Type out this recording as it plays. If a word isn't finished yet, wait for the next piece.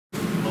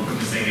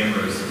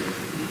Ambrose.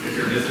 If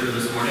you're a visitor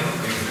this morning,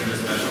 we extend a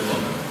special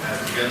welcome, as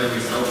together we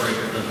celebrate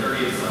the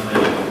 30th Sunday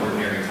of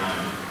Ordinary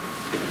Time.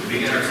 We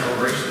begin our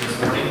celebration this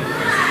morning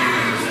by singing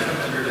number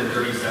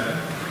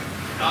 737,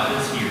 God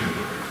is Here.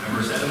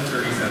 Number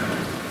 737,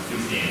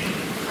 please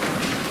stand.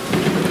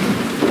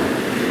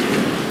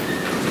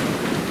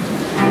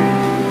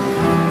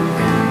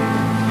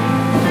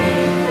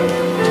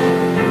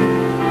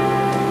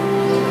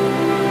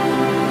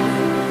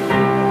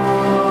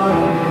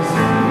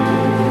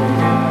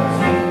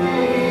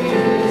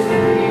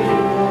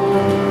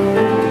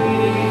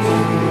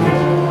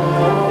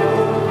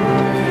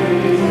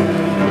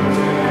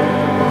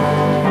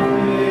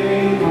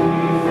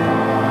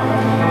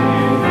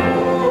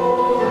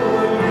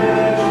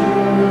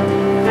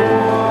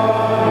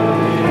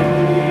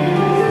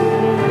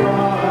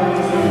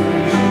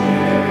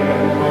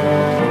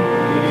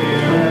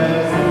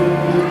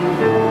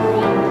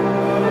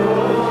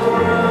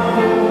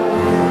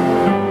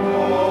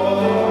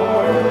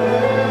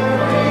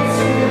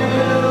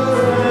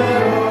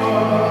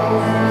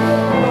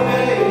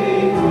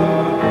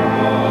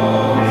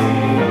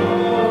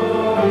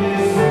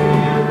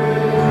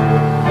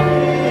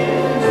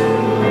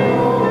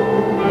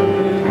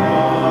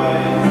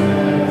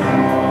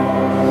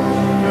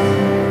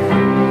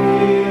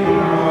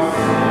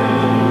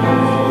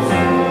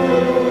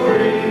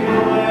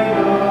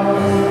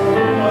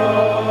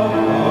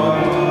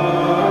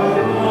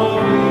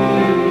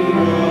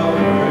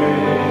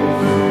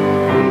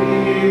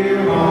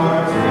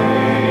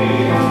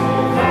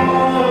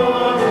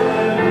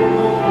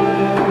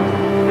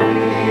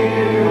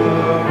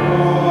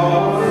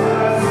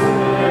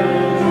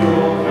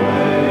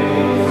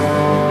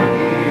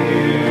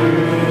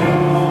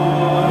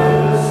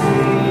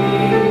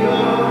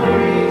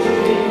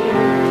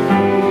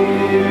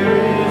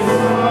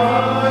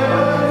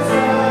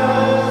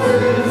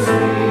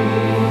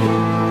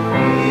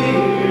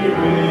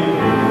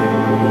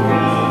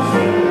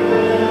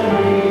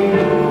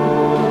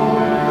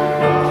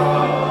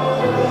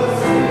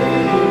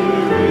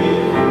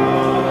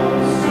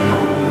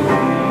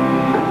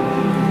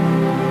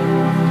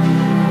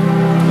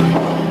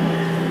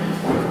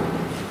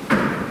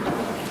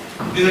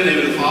 In the name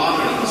of the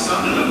Father, and of the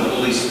Son, and of the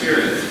Holy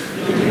Spirit.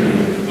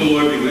 The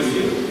Lord be with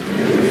you.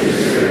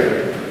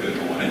 Good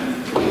morning.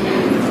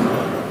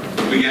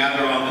 We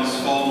gather on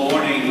this fall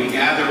morning, we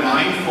gather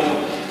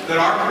mindful that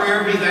our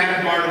prayer be that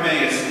of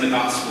Bartimaeus in the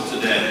gospel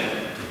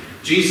today.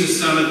 Jesus,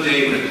 Son of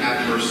David,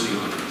 have mercy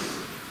on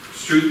us.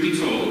 Truth be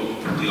told,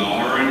 we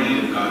all are in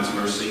need of God's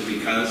mercy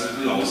because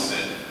we all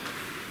sin.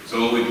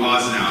 So we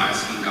pause now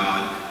asking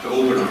God to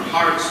open our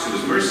hearts to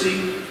his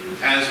mercy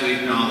as we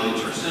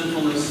acknowledge our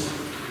sinfulness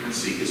and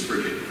seek his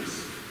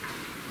forgiveness.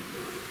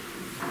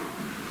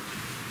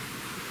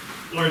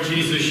 Lord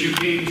Jesus, you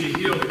came to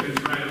heal the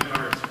contrite of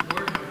heart.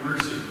 Lord, have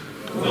mercy.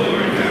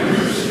 Lord, have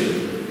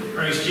mercy.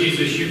 Christ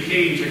Jesus, you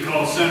came to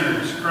call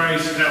sinners.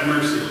 Christ, have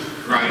mercy.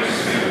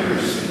 Christ, have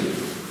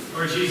mercy.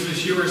 Lord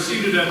Jesus, you are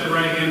seated at the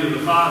right hand of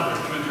the Father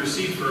to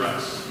intercede for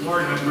us.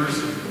 Lord, have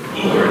mercy.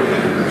 Lord,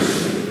 have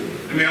mercy.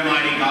 And may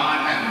Almighty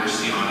God have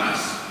mercy on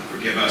us,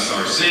 forgive us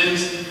our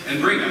sins,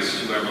 and bring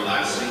us to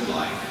everlasting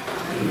life.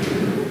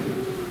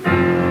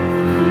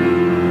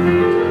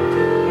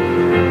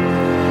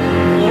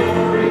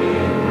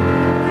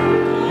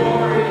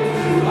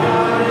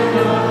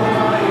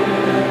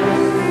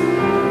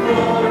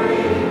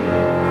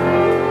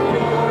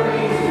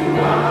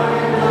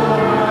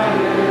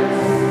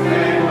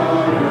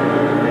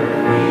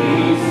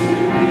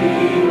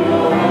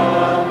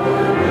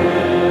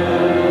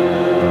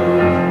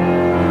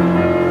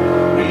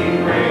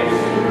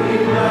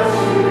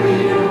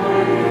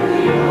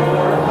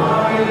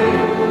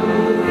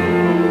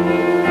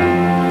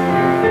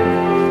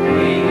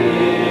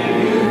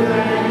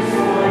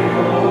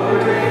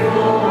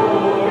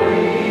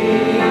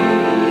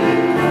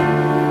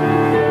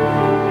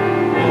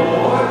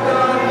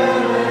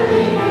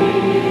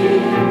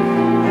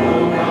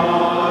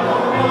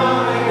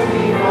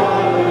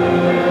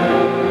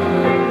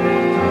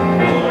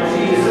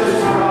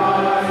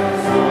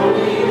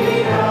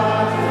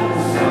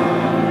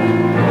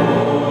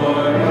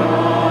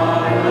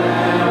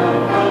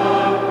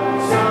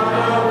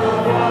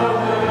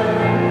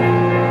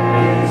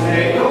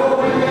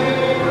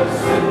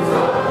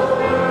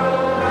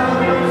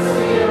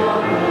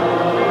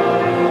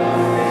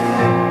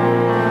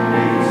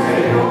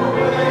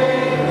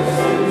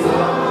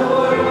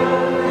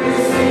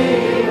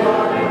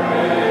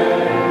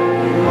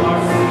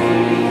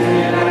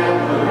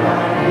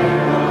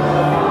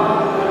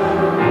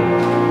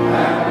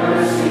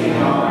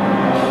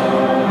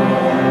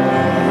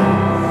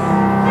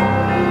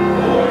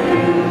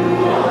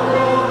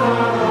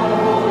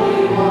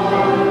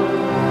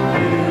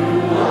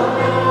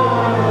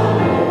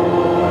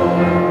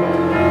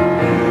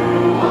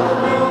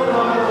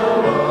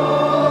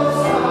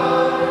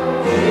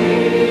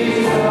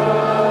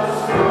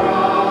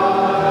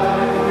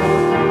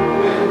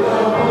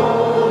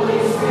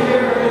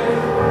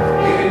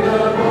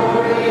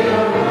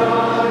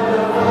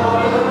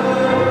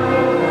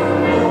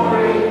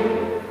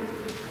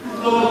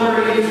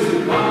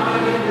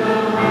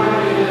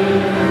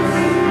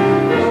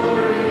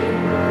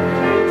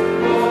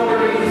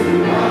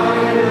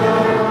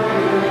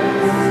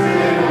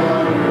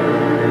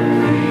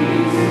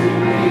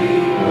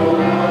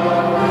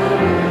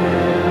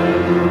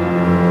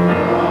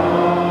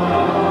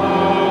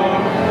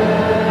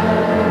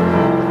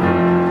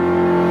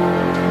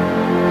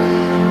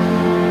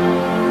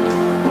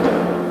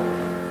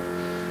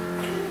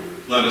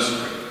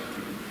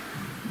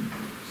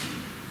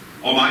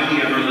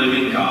 Almighty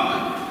ever-living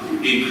God,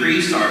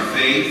 increase our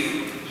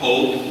faith,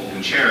 hope,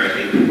 and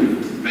charity.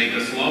 Make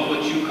us love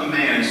what you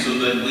command so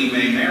that we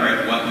may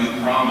merit what you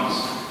promise.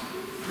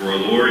 Through our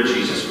Lord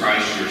Jesus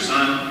Christ, your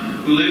Son,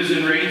 who lives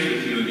and reigns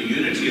with you in the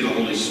unity of the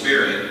Holy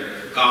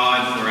Spirit,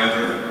 God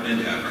forever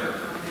and ever.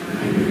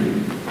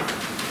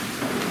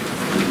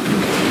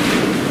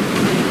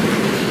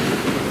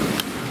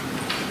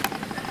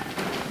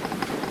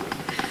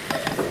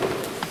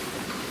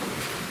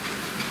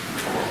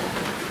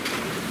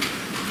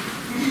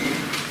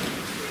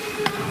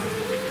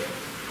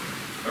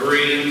 A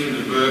reading from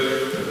the book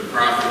of the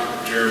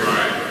prophet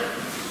Jeremiah.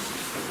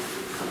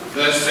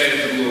 Thus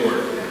saith the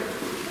Lord,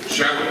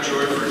 shout with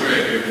joy for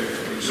Jacob,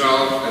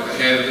 exalt at the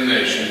head of the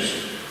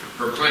nations,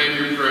 proclaim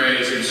your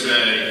praise and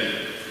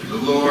say, the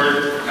Lord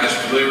has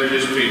delivered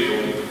his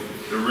people,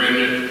 the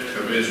remnant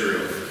of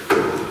Israel.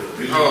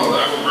 Behold,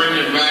 I will bring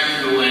them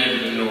back to the land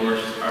of the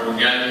north, I will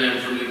gather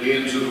them from the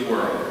ends of the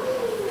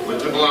world,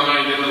 with the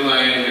blind and the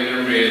lame in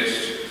their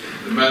midst,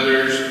 the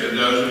mothers and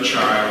those with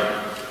child.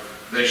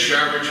 They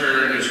shall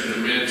return as an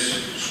immense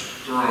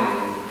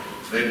throng.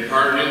 They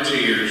departed in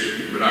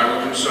tears, but I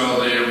will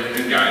console them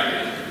and guide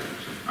them.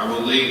 I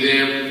will lead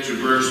them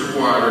to brooks of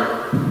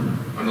water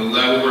on a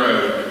level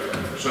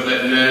road, so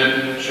that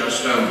none shall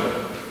stumble.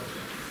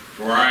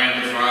 For I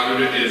am the father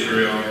to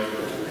Israel,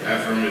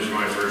 Ephraim is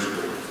my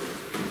firstborn.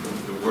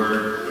 The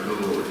word of the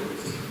Lord.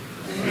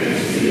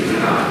 Thanks be to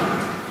God.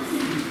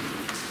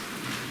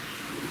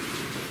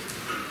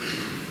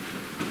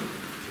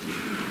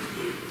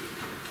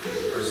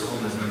 Our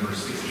psalm is number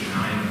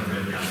 69 in the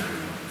red chapter.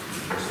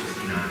 Number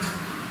 69.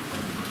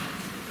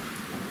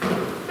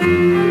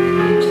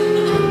 Thank you.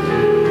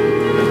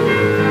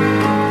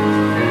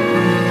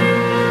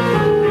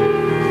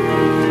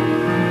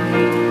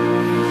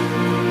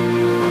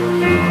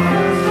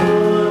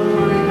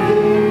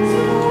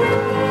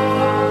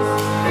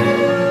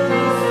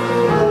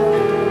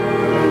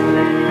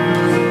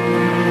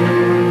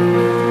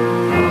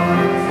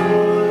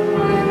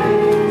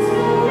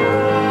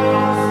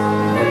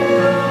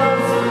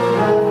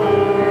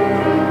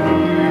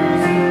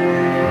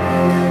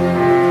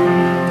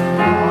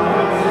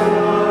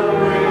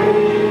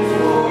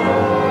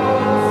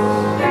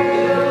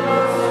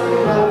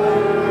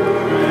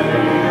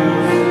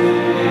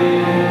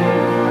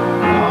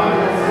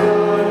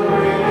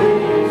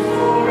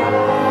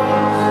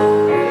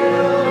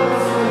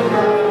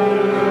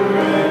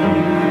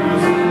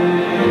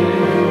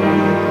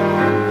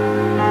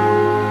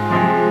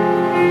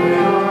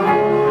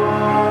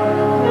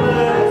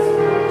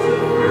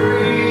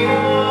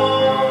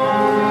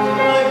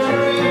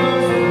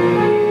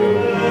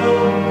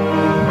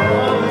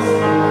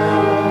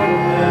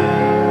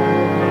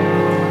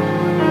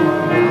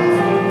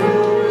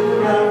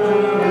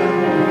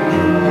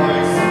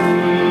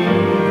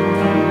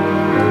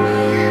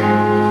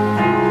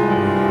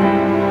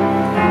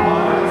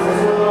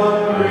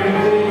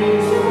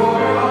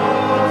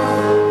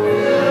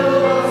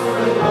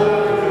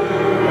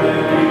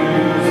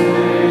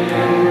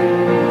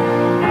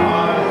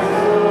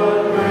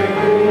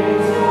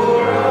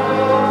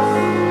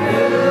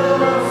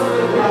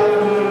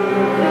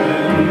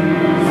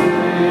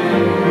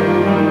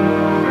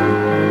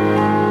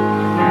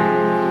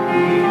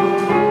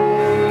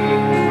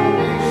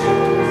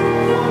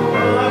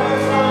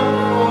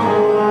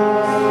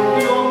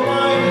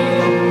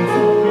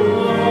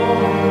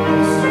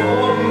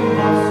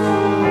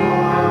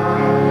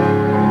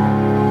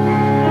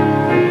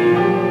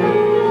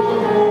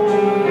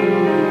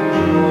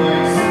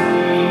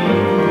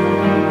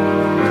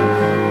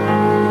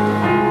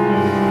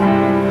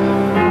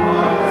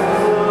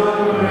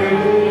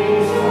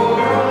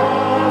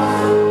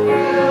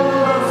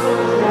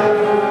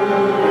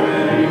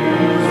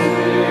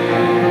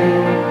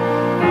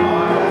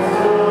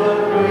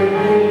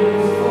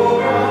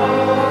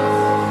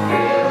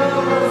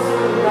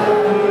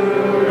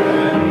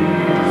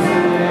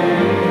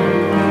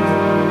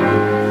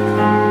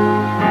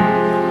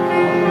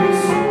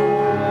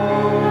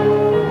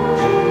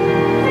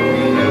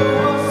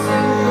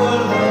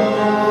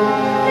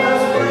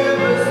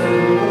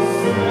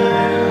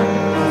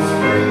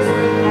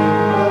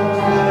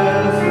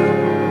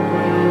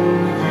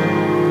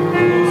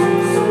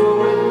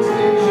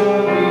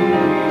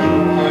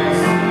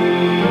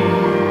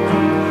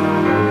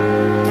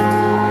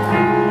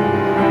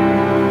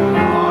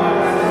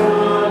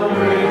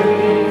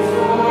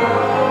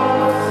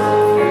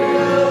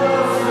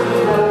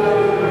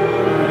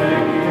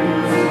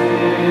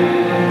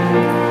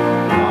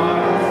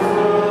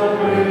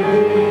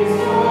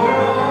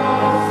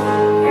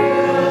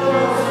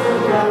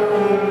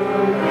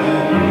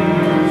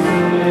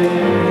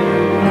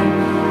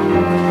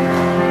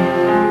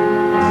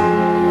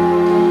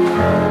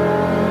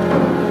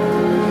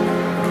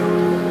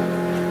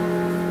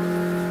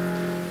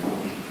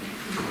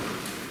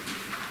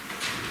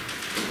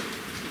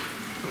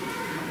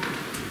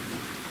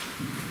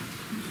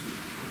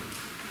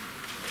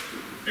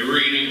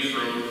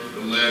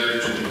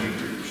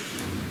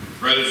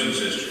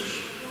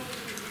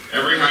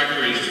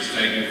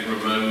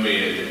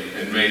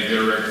 and made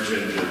their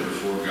representative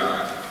before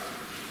God,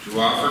 to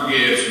offer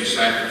gifts and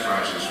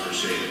sacrifices for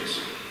sins.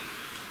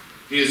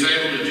 He is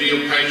able to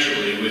deal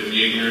patiently with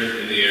the ignorant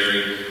and the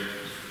erring,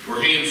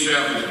 for he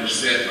himself is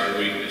beset by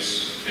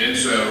weakness. And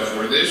so,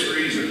 for this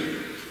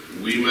reason,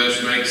 we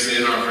must make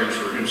sin offerings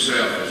for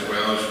himself as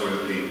well as for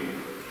the people.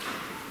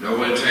 No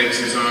one takes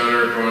his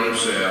honor upon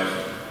himself,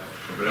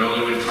 but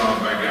only when called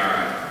by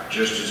God,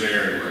 just as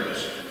Aaron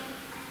was.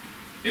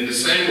 In the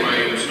same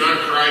way, it was not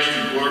Christ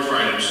who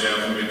glorified himself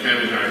in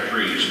becoming high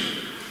priest,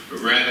 but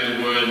rather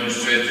the one who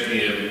said to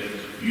him,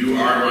 "You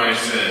are my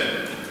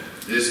son.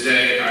 This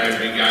day I have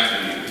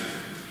begotten you."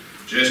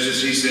 Just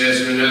as he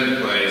says in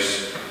another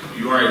place,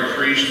 "You are a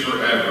priest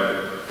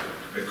forever,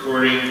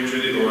 according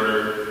to the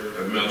order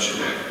of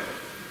Melchizedek."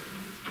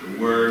 The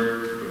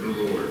word of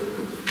the Lord.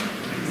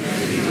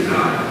 Thanks be to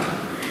God.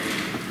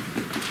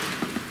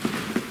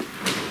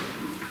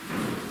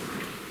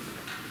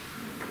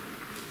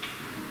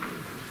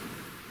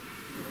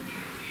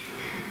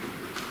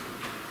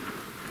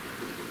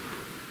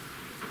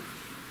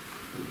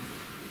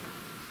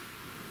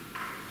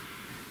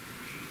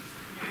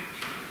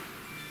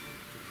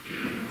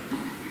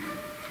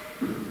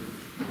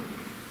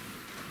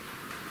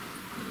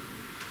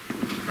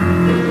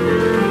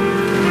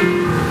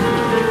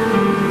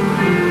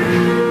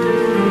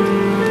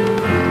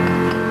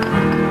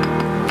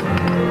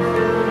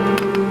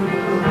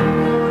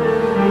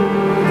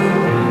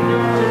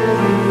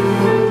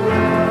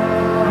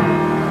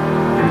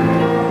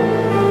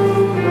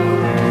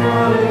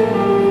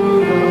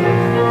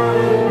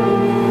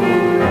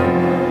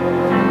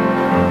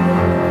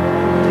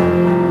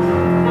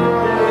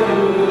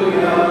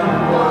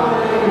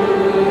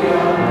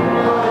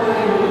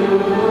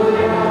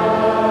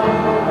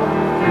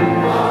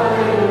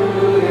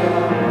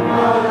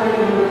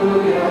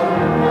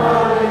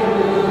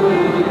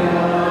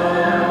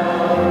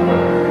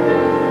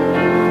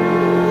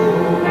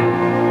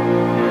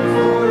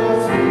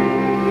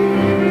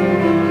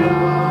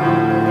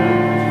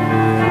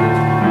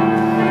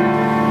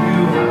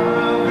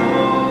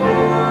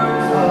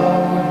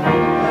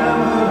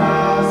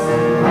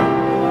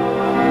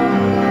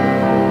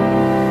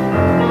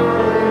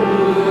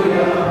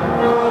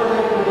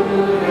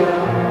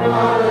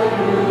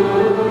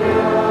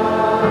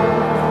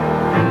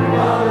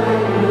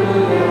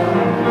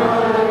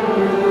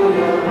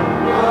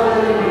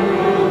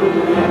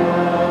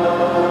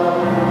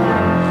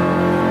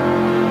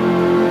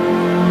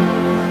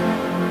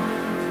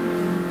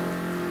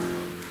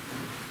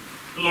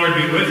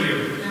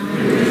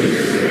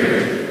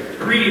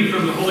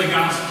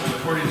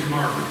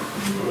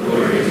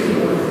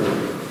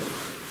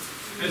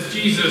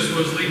 Jesus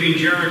was leaving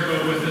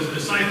Jericho with his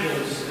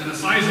disciples and a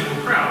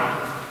sizable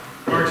crowd,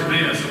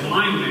 Bartimaeus, a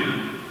blind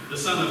man, the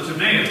son of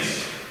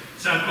Timaeus,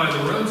 sat by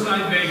the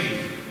roadside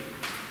begging.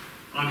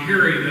 On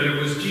hearing that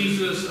it was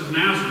Jesus of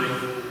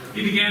Nazareth,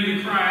 he began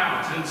to cry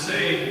out and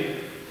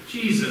say,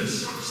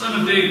 "Jesus,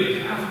 Son of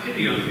David, have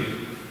pity on me."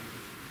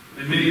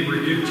 And many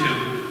rebuked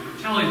him,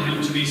 telling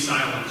him to be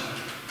silent.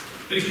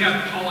 But he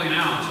kept calling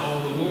out all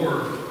the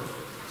more,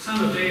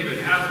 "Son of David,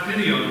 have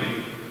pity on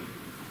me."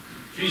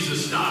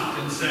 Jesus stopped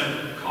and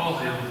said, "Call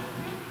him."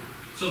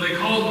 So they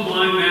called the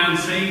blind man,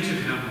 saying to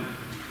him,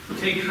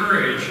 "Take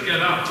courage, get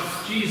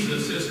up,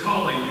 Jesus is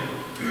calling you."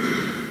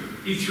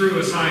 He threw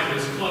aside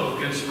his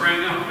cloak and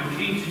sprang up and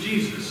came to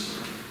Jesus.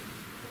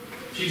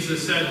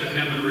 Jesus said to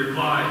him in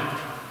reply,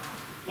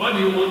 "What do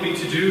you want me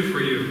to do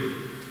for you?"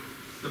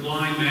 The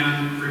blind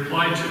man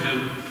replied to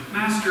him,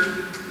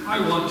 "Master, I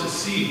want to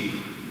see."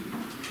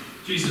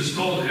 Jesus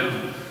told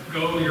him,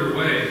 "Go your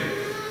way.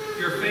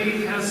 Your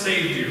faith has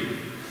saved you."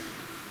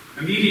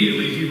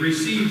 Immediately he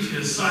received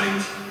his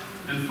sight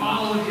and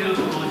followed him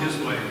on his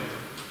way.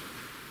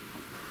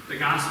 The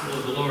Gospel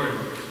of the Lord.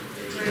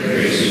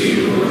 Praise to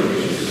you, Lord.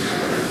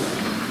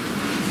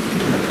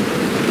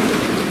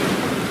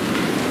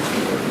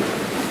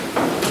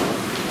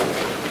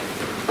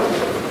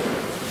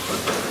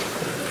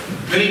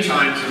 Many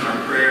times in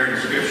our prayer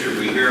and scripture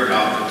we hear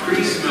about the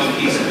priest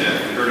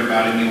Melchizedek. We heard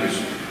about him. He was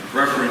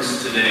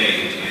referenced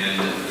today in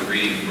the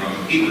reading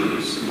from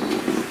Hebrews.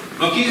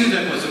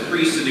 Melchizedek was a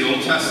priest in the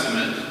Old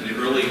Testament in the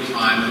early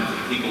time of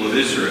the people of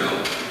Israel,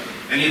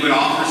 and he would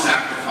offer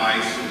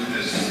sacrifice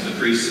as the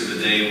priests of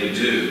the day would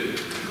do.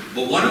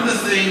 But one of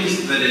the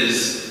things that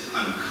is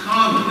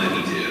uncommon that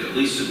he did, at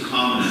least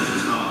uncommon at the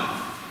time,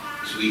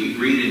 as we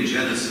read in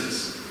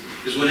Genesis,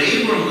 is when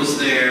Abram was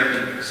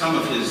there and some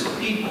of his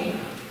people,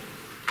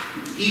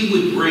 he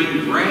would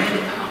bring bread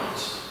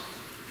out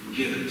and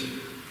give it to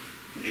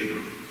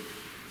Abram.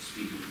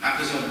 That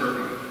was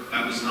unheard of.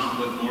 That was not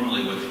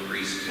normally what the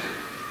priest did,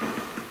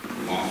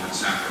 who offered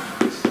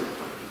sacrifice. He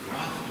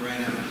brought the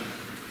bread out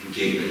and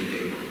gave it to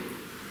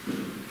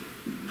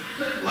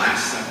Abram.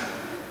 Last Supper,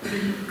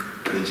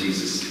 what did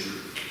Jesus do?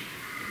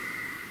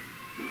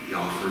 He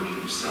offered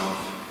himself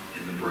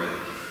and the bread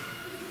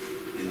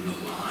in the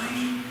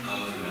line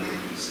of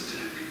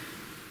Melchizedek.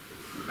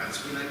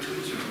 That's what that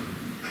comes from.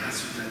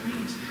 That's what that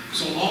means.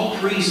 So all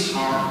priests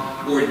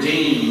are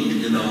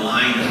ordained in the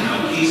line of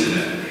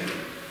Melchizedek.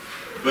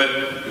 But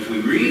if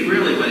we read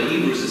really what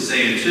Hebrews is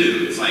saying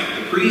too, it's like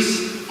the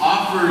priest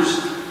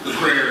offers the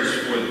prayers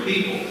for the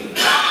people,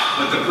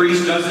 but the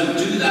priest doesn't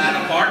do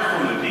that apart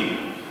from the people.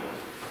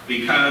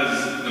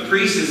 Because the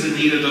priest is in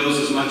need of those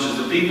as much as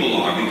the people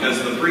are.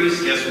 Because the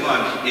priest, guess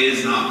what,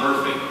 is not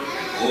perfect.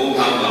 Oh,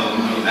 how well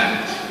you know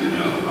that. You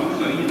know, how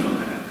well you know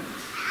that.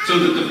 So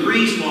that the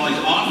priest, while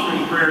he's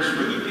offering prayers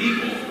for the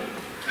people,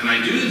 and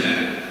I do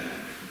that,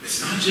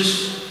 it's not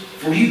just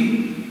for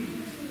you.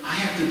 I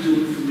have to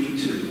do it for me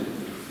too.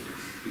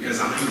 Because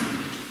I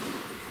need,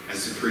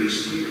 as the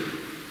priest here,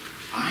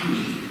 I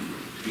need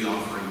to be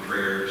offering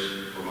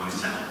prayers for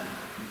myself.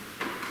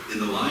 In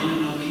the line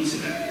of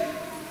Melchizedek.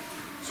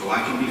 So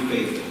I can be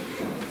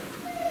faithful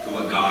to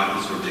what God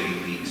has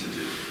ordained me to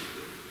do.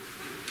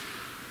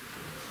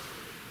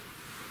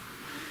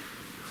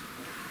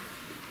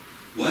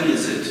 What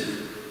is it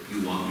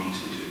you want me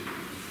to do?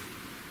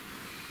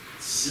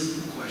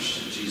 Simple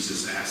question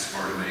Jesus asked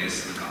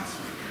Bartimaeus in the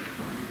gospel.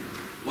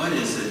 What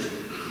is it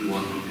you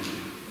want me to do?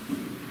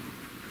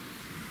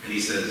 And he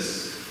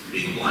says,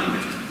 being a blind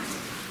man,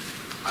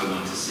 I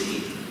want to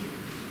see.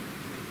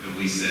 And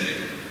we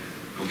say,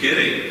 no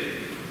kidding.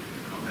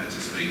 Oh, that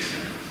just makes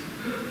sense.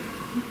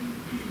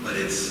 But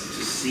it's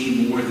to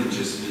see more than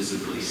just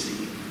visibly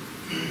see.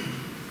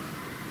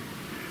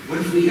 What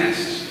if we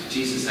asked,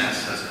 Jesus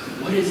asked us,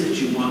 what is it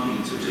you want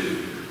me to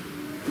do?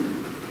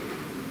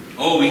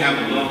 Oh, we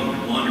have a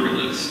long laundry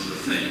list of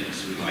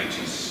things we'd like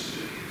Jesus to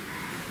do.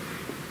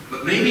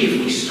 But maybe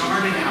if we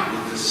started out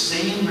with the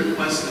same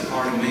request that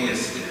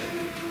Bartimaeus did,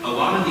 a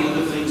lot of the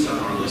other things on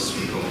our list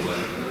would go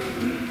away.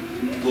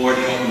 Lord,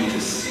 help me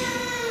to see.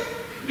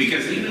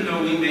 Because even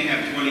though we may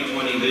have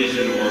 20/20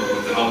 vision, or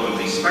with the help of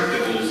these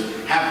spectacles,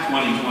 have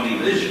 20/20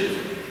 vision,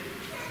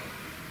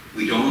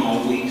 we don't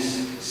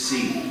always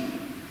see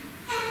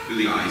through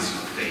the eyes of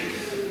faith.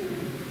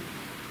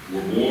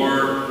 We're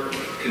more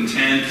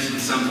content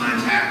and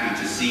sometimes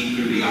happy to see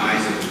through the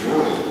eyes of the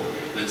world,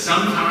 but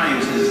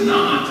sometimes is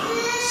not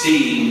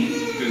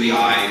seeing through the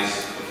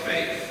eyes of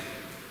faith.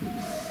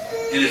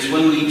 And it's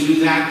when we do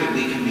that that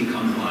we can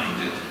become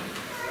blinded.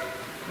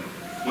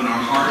 When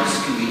our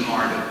hearts can be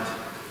hardened.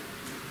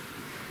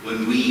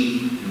 When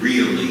we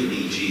really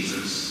need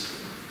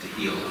Jesus to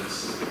heal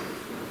us.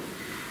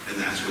 And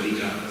that's what he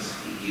does.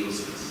 He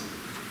heals us.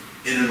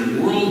 And in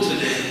a world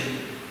today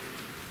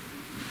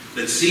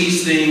that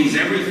sees things,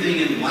 everything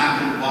in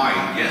black and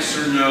white, yes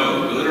or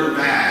no, good or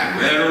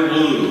bad, red or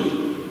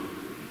blue,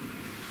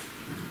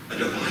 a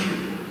divided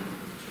world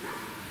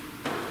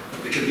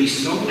that can be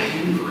so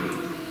angry,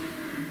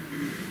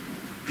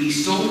 be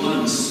so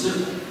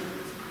uncivil,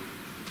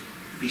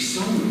 be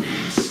so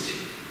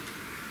nasty.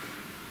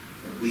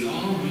 We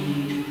all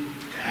need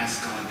to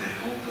ask God to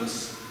help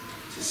us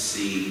to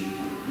see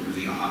through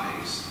the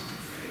eyes of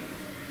faith.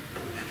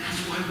 And that's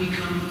why we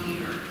come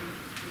here.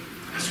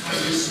 That's why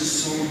this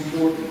is so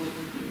important.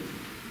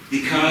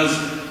 Because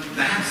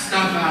that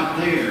stuff out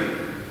there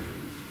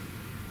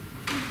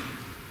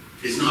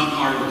is not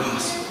part of the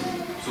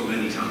gospel so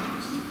many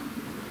times.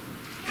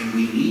 And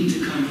we need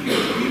to come here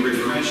to be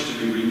refreshed,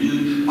 to be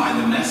renewed by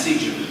the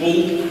message of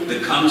hope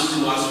that comes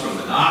to us from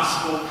the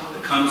gospel,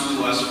 that comes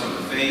to us from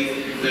the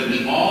faith, that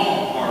we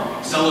all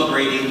are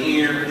celebrating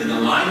here in the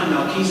line of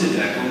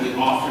Melchizedek when we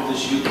offer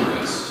this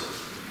Eucharist.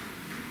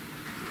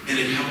 And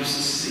it helps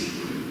us see.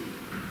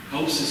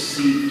 Helps us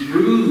see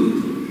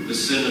through the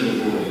sin of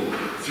the world.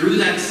 Through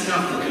that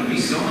stuff that can be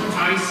so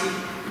enticing,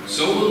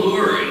 so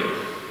alluring,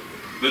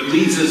 but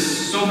leads us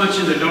so much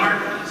into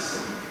darkness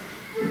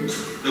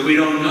that we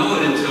don't know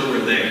it until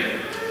we're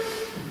there.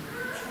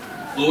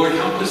 Lord,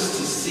 help us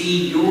to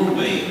see your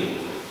way in the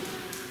world.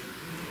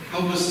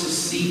 Help us to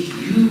see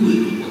you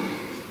in the world.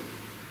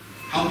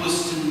 Help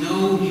us to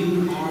know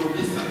you are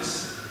with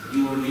us.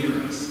 You are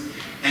near us.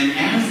 And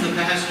as the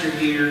pastor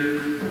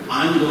here,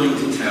 I'm going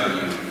to tell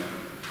you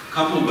a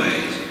couple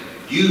ways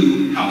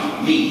you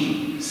help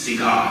me see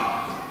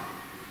God.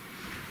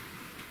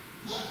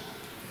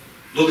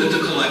 Look at the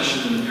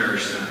collection in the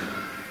parish center.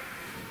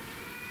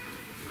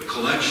 The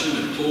collection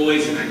of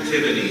toys and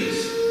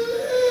activities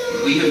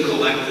we have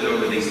collected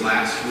over these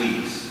last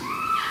weeks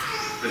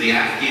for the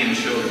Afghan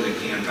children at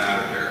Camp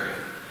Atterbury.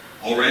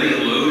 Already a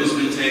load has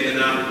been taken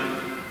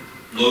up.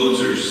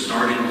 Loads are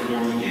starting to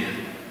form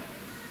again.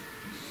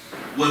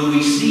 When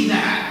we see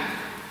that,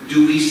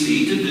 do we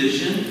see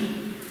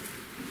division?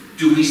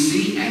 Do we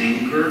see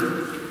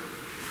anger?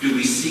 Do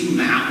we see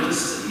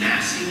malice and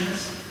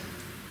nastiness?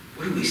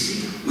 What do we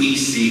see? We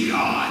see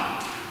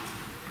God.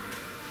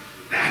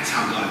 That's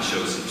how God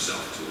shows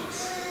himself to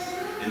us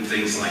in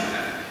things like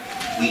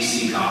that. We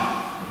see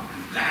God.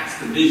 That's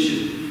the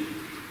vision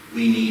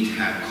we need to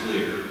have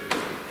clear.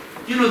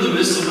 You know, the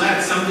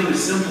Missalettes, something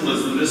as simple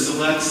as the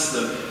Missalettes,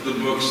 the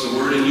books, the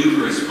Word and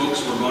Eucharist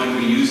books we're going to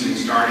be using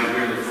starting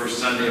here the first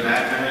Sunday of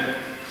Advent,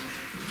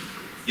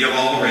 you've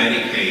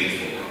already paid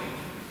for them.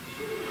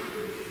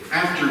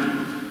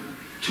 After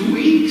 2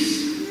 weeks,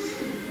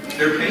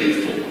 they're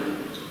paid for.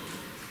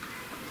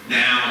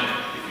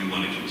 Now, if you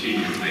want to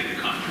continue to make a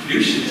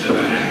contribution to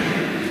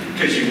that,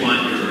 because you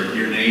want your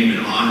your name in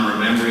honor or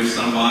memory of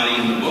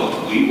somebody in the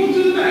book, we will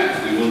do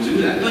that. We will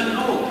do that. But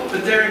no,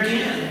 but there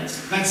again,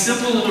 that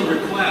simple little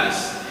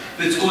request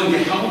that's going to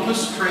help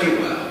us pray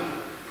well,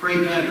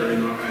 pray better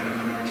in our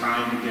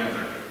time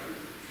together,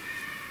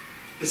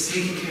 it's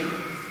taken care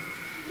of.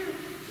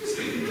 It's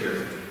taken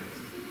care of.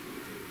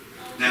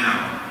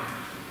 Now,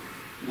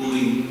 when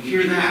we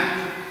hear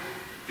that,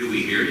 do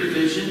we hear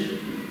division?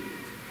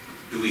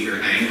 Do we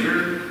hear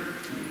anger?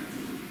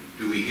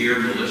 Do we hear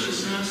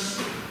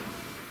maliciousness?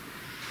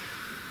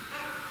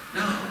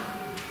 No.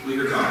 We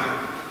hear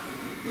God.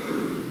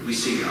 We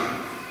see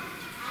God.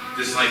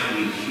 Just like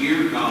we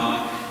hear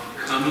God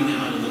coming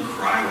out of the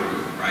cry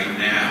room right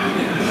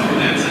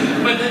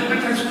now. But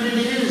that's what it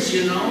is,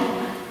 you know.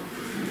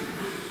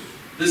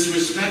 This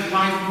Respect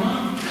Life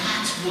Month,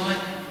 that's what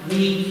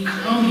we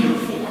come here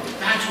for.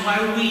 That's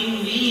why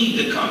we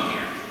need to come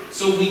here.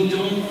 So we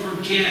don't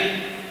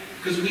forget.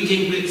 Because we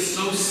can get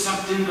so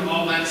sucked into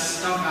all that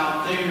stuff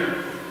out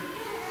there,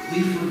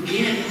 we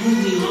forget who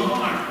we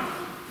are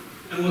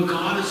and what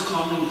God is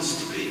calling us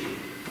to be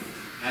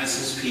as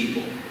His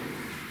people.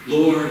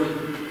 Lord,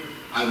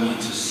 I want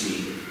to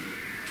see.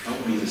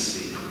 Help me to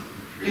see.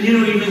 And you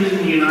know, even in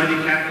the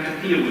United Catholic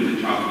Appeal, we've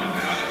been talking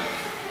about it.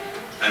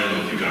 I don't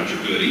know if you got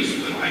your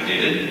goodies, but I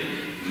did.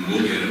 And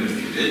we'll get them if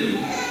you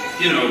didn't.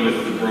 You know,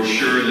 with the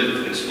brochure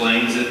that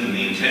explains it and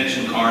the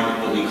intention card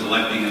that we'll be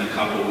collecting in a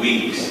couple of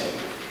weeks.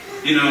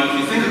 You know, if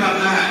you think about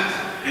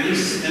that, any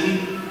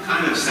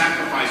kind of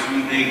sacrifice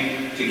we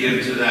make to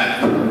give to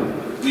that,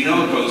 we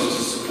know it goes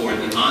to support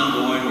the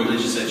ongoing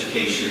religious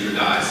education in the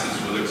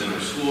diocese, whether it's in our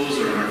schools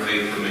or in our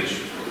faith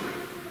formation program.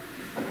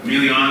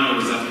 Emiliano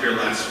was up here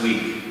last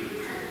week.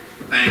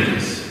 Thank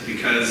us,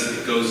 because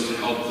it goes to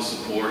help the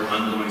support,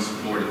 ongoing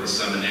support of the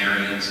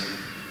seminarians.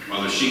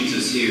 Mother Sheets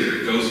is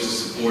here. It goes to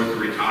support the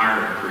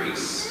retired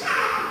priests.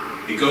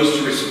 It goes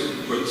to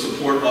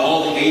support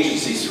all the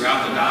agencies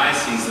throughout the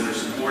diocese that are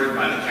supported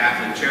by the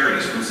Catholic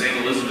Charities, from St.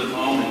 Elizabeth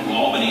Home in New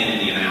Albany and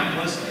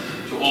Indianapolis,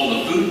 to all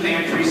the food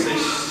pantries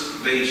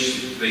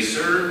they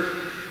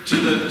serve, to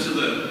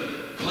the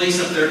place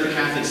up there at the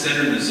Catholic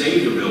Center in the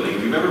Xavier Building.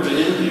 If you've ever been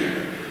in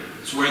there,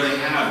 it's where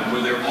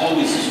they're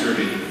always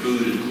distributing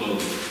food and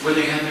clothing, where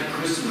they have their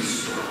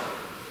Christmas store.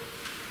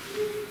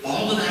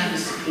 All of that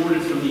is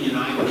supported from the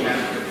United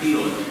Catholic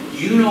Appeal.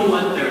 You know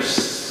what their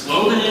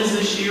slogan is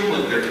this year,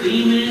 what their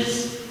theme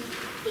is?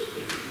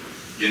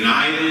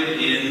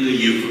 United in the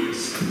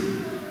Eucharist.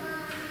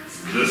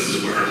 This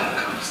is where it all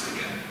comes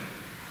together.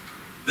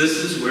 This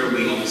is where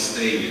we all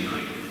stay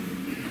united.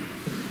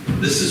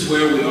 This is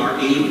where we are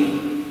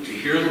able to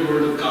hear the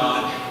Word of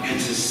God and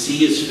to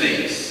see His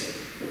face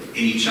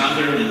in each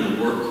other and in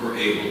the work we're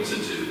able to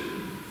do.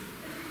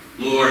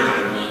 Lord,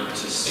 I want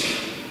to see.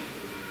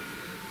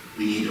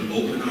 We need to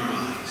open our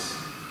eyes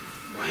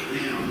right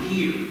now,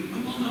 here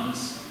among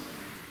us,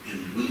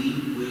 and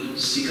we will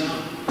see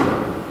God.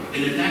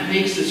 And if that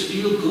makes us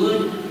feel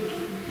good,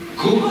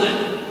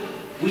 good.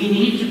 We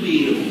need to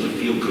be able to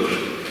feel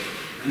good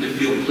and to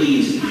feel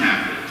pleased and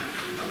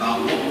happy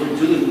about what we're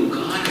doing, what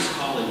God is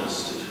calling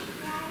us to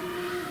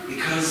do.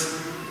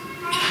 Because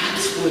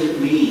that's what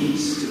it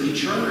means to be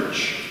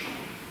church.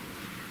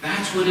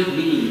 That's what it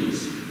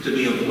means to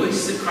be a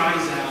voice that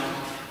cries out,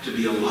 to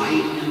be a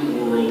light in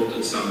a world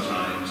that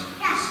sometimes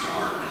is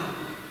dark.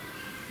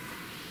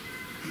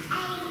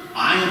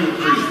 I am a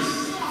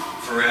priest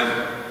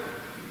forever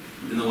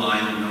in the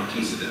line of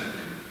Melchizedek.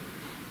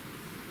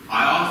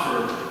 I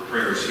offer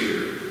prayers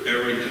here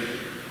every day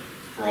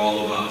for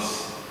all of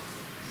us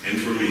and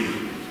for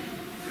me,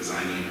 because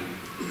I need them.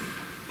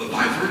 But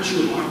by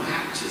virtue of our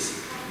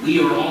baptism, we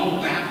are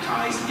all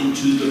baptized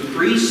into the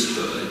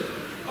priesthood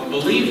of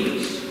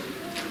believers.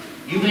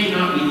 You may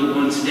not be the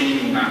one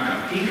standing back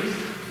up here,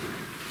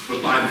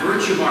 but by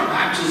virtue of our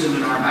baptism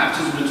and our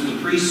baptism into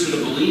the priesthood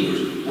of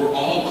believers, we're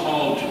all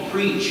called to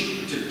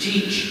preach, to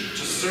teach,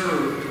 to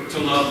serve, to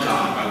love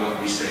God by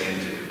what we say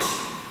and do.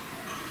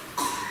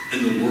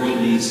 And the world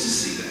needs to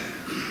see that.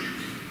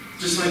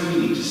 Just like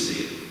we need to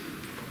see it.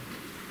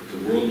 But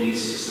the world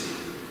needs to see it.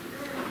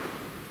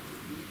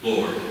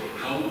 Lord,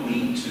 help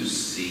me to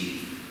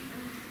see.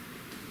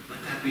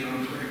 Let that be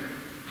our prayer.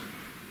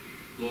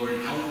 Lord,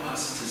 help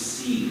us to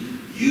see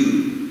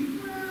you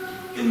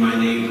in my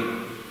neighbor.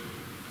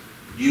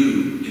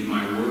 You in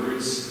my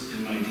words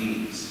and my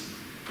deeds.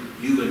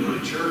 You in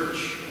my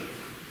church.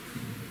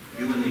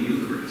 You in the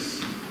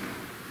Eucharist.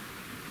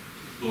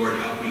 Lord,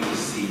 help me to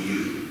see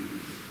you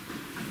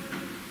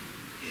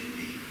in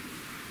me.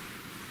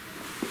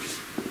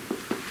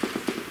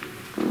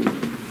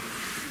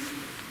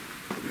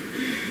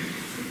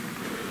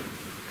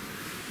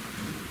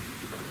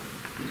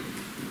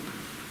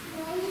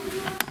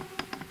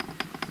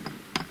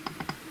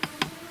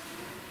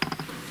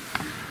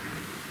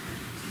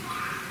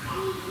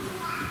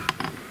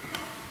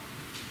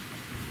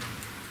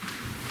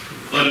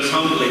 Let us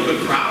humbly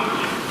but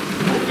proudly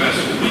profess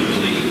what we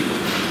believe.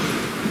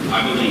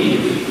 I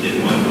believe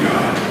in one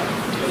God,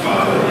 the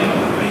Father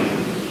Almighty,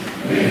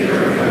 maker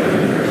of heaven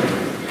and earth,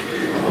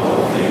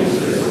 all things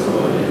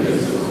visible and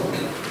invisible.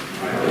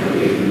 I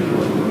believe in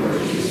one Lord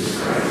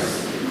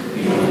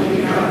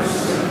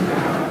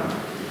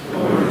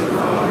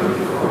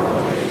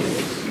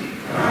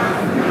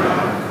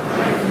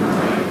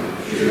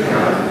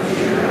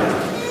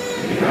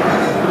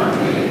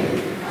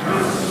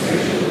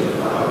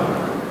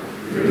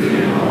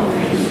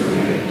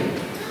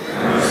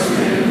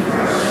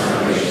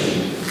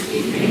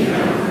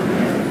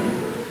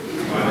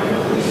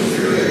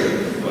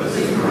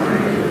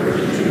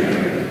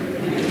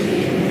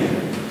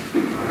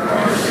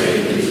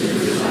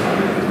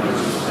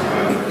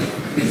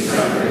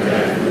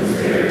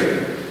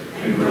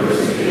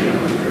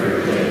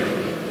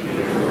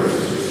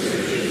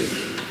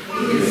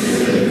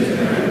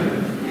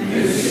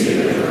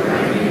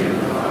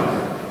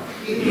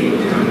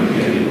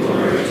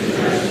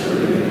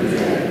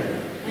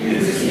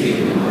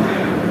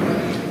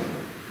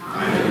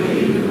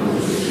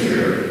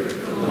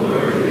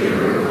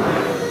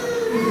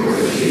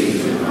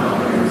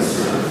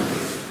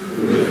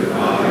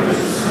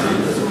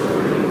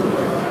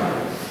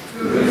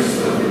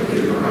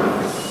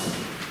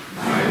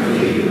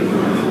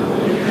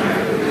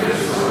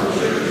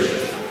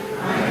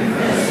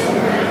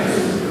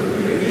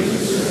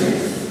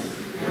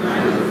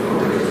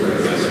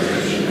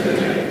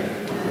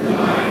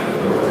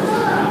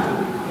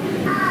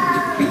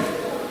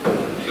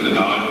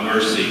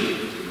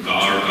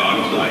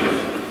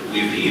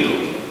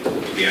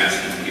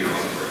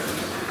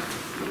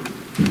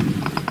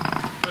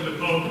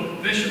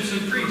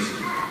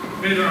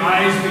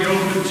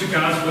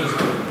God's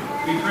wisdom,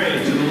 we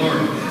pray to the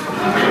Lord.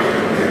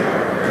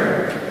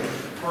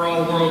 For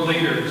all world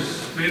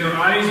leaders, may their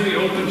eyes be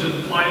open to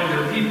the plight of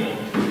their people,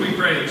 we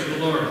pray to the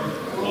Lord.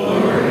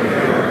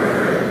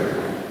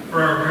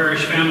 For our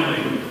parish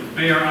family,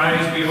 may our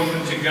eyes be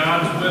open to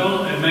God's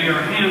will, and may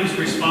our hands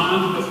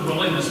respond with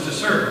willingness to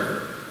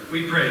serve,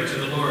 we pray to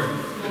the Lord.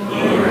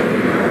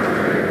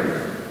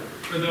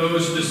 For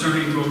those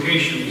discerning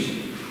vocations,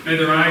 may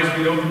their eyes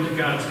be open to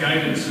God's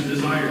guidance and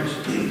desires,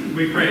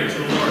 we pray to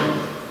the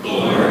Lord.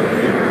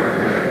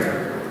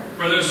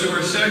 For those who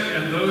are sick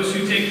and those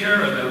who take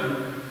care of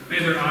them, may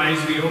their eyes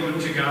be open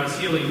to God's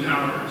healing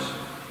powers,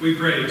 we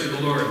pray to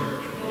the Lord.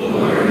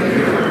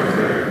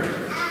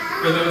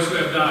 For those who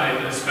have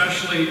died,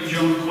 especially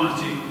Joan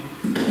Quanti,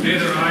 may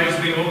their eyes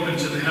be open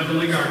to the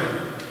heavenly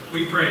garden,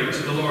 we pray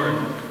to the Lord.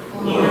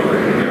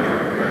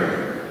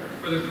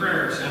 For the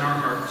prayers in our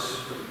hearts.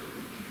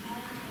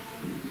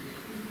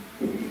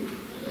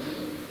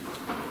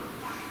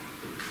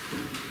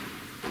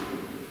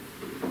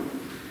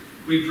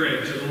 We pray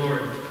to the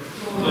Lord.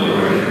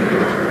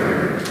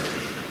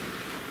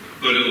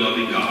 Good and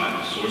loving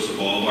God, source of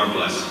all of our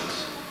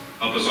blessings,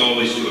 help us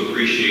always to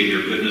appreciate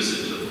your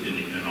goodness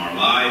in our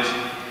lives.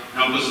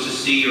 Help us to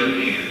see your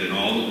hand in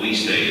all that we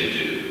say and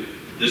do.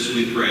 This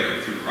we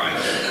pray through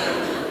Christ.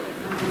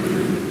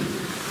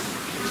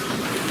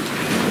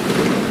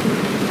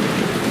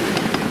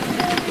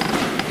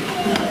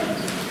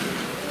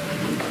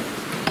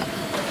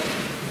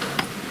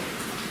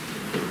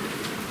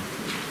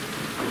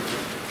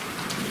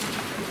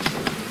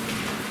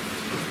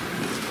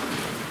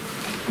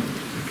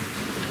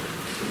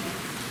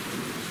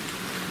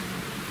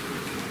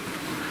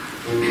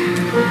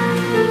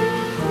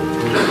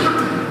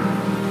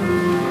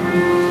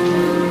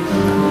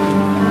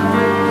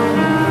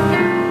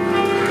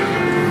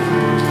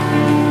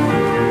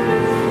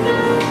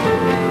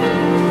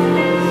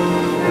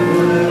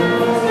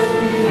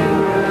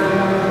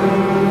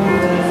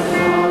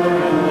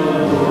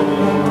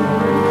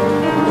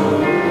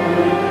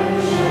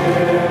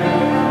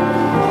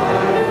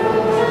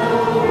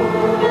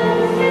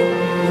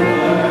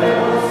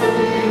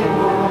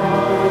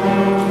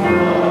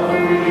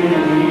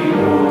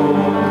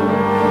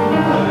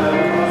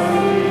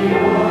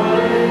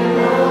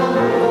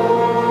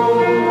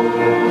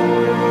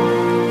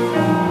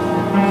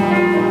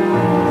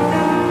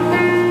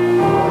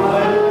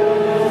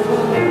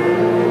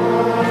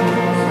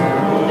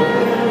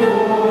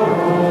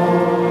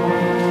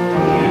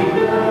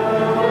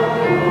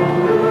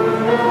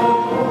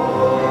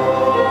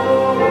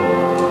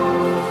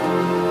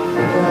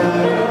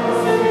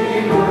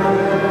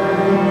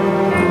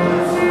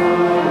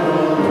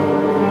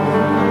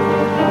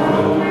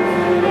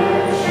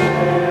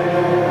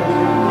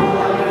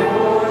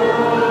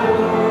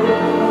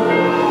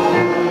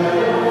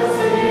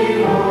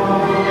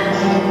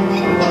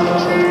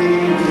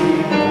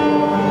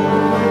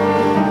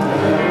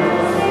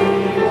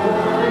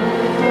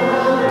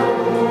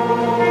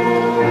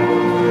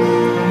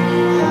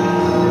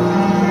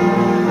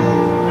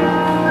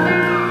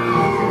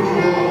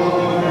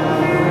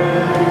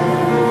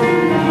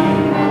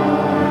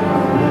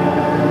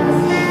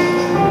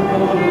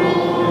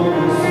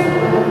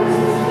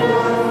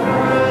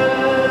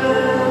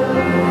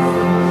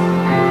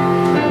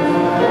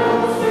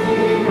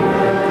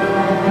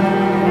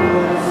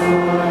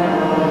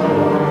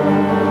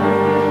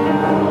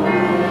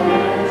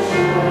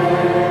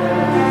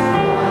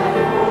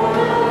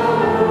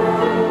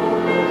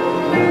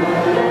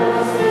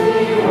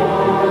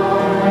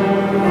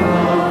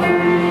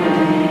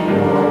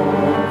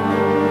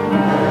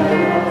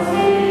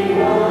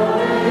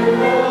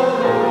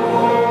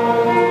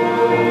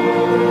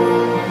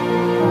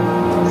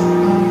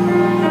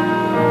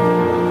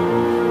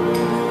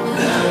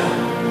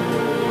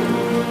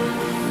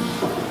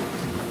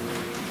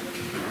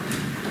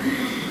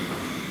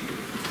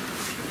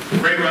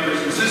 Pray, brothers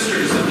and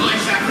sisters, that my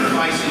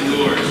sacrifice and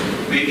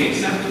yours may be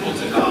acceptable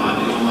to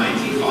God, the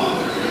Almighty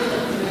Father.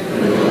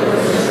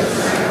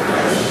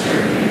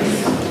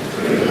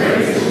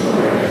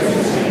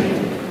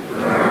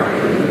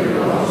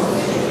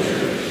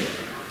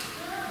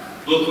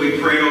 Look, we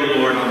pray, O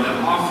Lord, on the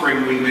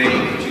offering we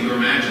make to your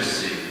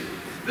majesty,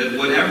 that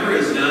whatever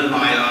is done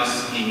by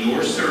us in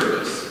your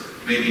service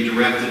may be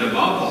directed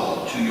above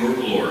all to your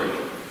glory.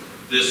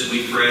 This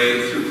we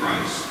pray through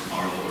Christ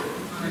our Lord.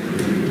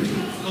 Amen.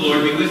 The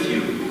Lord be with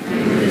you.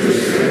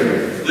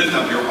 Lift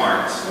up your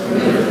hearts.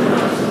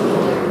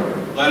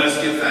 Let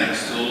us give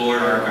thanks to the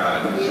Lord our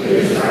God.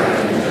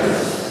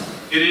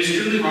 It is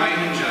truly right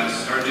and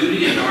just, our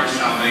duty and our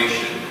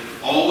salvation,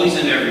 always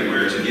and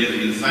everywhere to give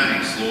you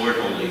thanks, Lord,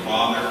 Holy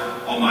Father,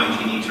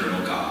 Almighty and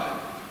eternal God.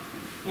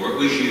 For it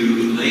was you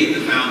who laid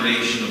the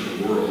foundation of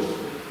the world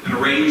and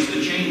arranged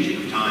the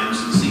changing of times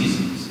and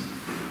seasons.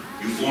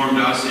 You formed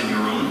us in your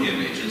own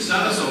image and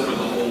set us over the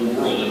whole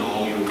world in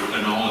all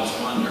its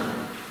splendor,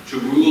 to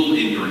rule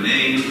in your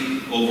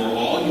name over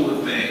all you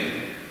have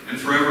made, and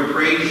forever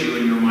praise you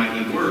in your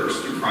mighty works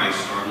through Christ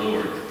our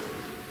Lord.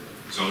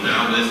 So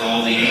now with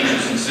all the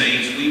angels and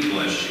saints we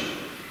bless you,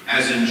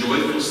 as in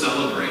joyful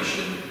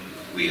celebration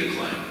we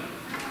acclaim.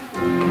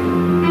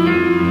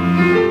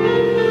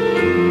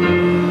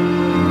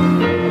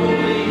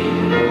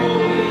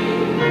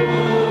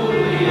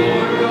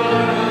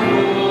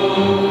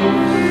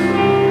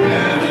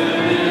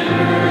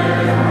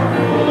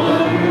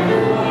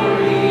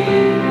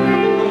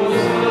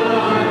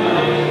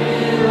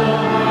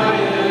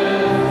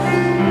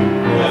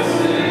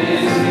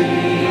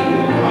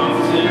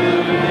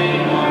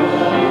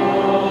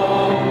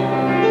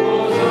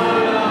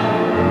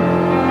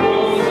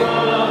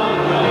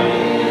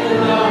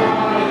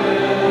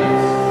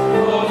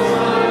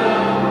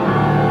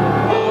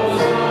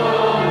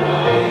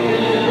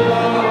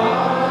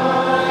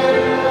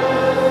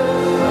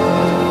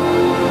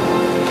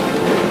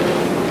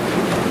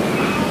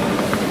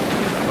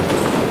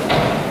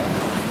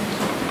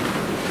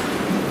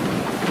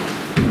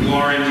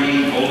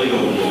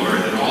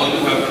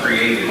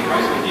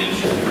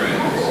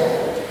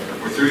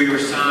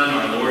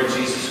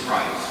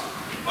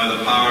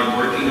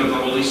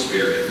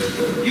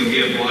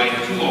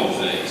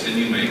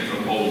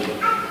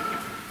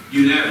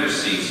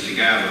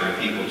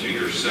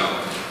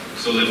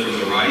 So that from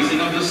the rising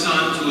of the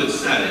sun to its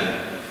setting,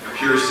 a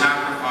pure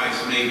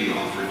sacrifice may be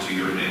offered to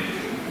your name.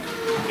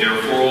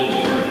 Therefore, O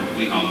Lord,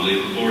 we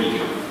humbly implore you,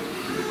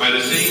 by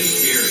the same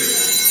Spirit,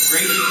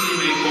 graciously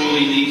make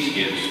holy these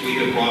gifts we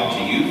have brought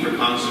to you for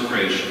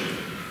consecration,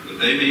 that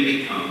they may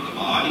become the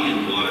body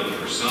and blood of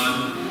your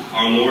Son,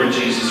 our Lord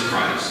Jesus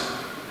Christ,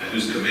 at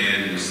whose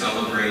command we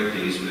celebrate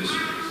these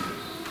mysteries.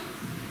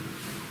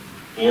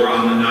 For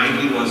on the night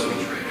he was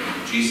betrayed,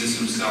 Jesus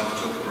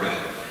himself took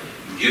bread.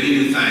 Giving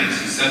you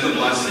thanks, he said the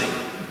blessing,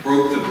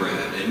 broke the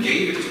bread, and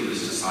gave it to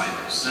his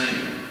disciples,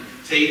 saying,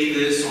 "Take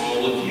this,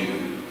 all of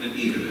you, and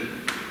eat of it,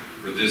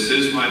 for this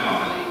is my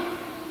body,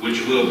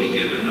 which will be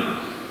given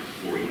up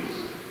for you."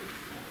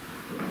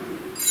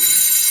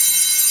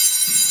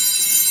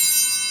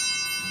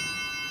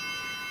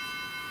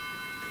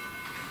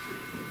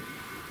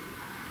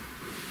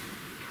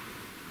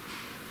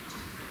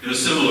 In a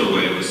similar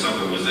way, when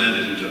supper was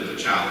ended, he took the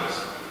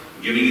chalice.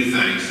 Giving you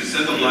thanks, he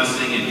said the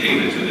blessing and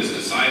gave it to his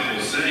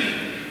disciples, saying,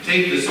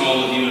 "Take this,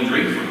 all of you, and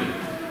drink from it.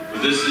 For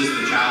this is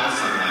the chalice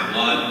of my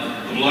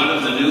blood, the blood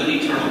of the new and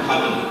eternal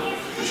covenant,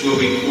 which will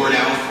be poured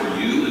out for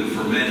you and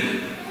for many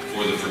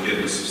for the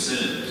forgiveness of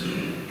sins.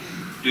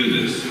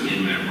 Do this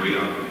in memory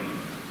of me."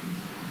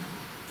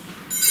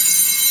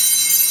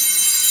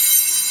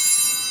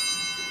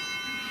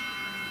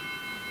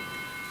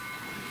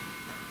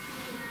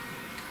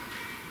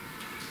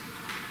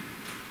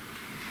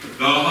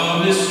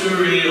 The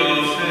mystery of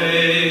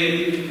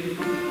faith.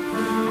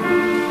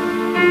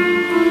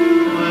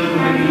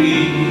 When we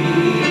eat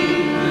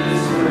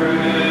this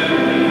bread,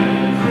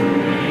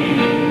 drink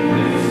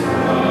this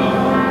cup,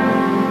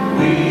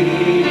 we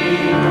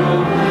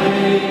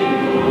proclaim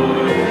your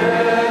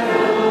death,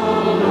 O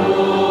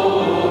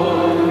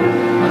Lord,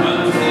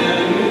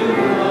 until you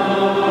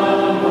come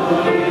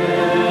again.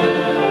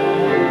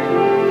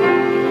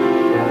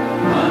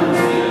 Until you come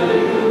again.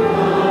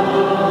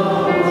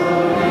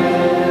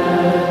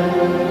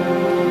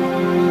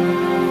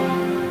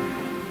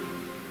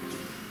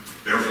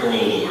 Therefore, O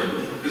Lord,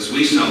 as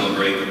we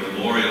celebrate the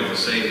memorial of the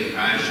saving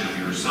passion of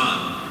your Son,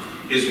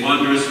 his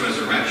wondrous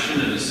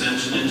resurrection and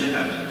ascension into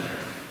heaven,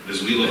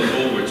 as we look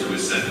forward to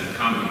his second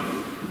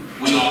coming,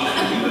 we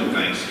offer you in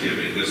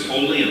thanksgiving this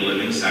holy and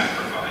living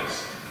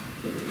sacrifice.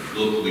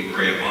 Look, we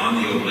pray,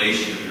 upon the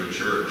oblation of your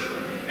church,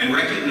 and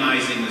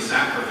recognizing the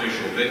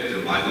sacrificial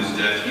victim by whose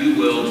death you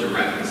will to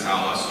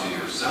reconcile us to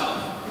yourself.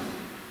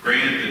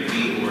 Grant that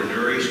we who are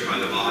nourished by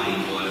the body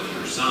and blood of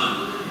your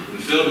Son,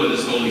 and filled with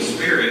his Holy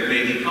Spirit,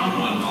 may become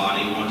one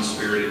body, one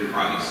spirit in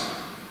Christ.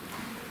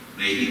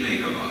 May he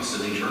make of us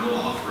an eternal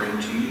offering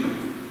to you,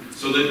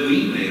 so that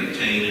we may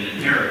obtain an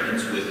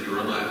inheritance with your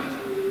elect,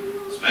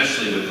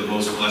 especially with the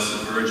most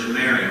blessed Virgin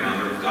Mary,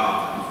 Mother of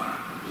God,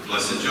 with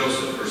blessed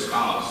Joseph, her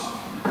spouse,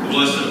 the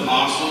blessed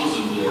apostles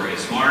and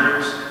glorious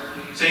martyrs,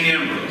 St.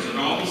 Ambrose, and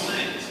all the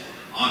saints,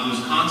 on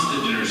whose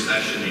constant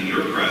intercession in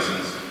your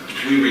presence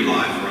we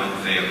rely for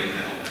unfailing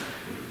help.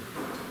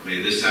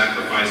 May this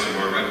sacrifice of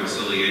our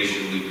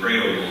reconciliation, we pray,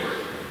 O Lord,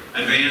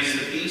 advance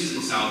the peace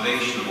and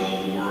salvation of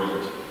all the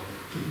world.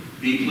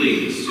 Be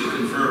pleased to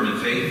confirm in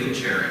faith and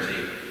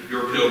charity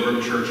your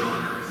pilgrim church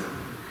on earth,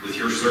 with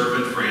your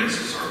servant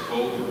Francis, our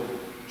Pope,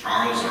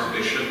 Charles, our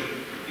Bishop,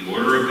 the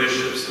order of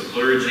bishops, the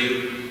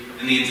clergy,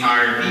 and the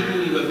entire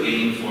people you have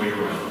gained for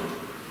your own.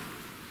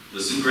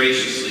 Listen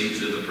graciously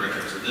to the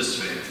prayers of this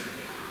family,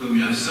 whom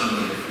you have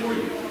summoned before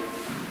you.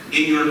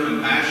 In your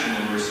compassion,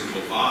 O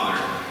merciful Father,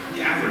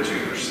 gather to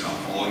yourself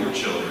all your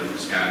children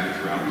scattered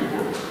throughout the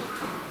world.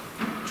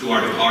 To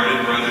our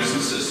departed brothers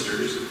and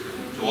sisters,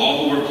 to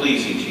all who are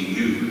pleasing to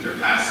you with their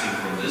passing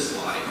from this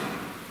life,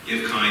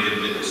 give kind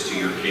admittance to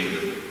your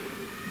kingdom.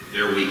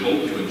 There we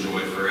hope to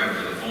enjoy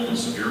forever the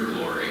fullness of your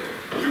glory,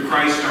 through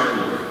Christ our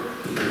Lord,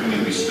 whom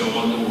you bestow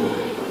on the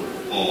world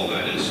all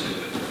that is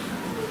good.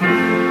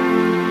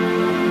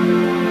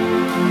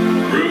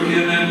 Through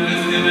him and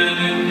with him and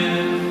in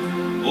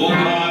him, O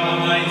God,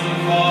 Almighty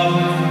Father,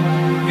 Father,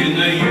 in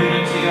the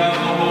unity of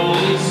the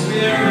Holy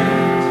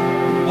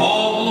Spirit,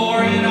 all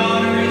glory and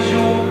honor is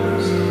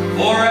yours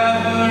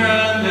forever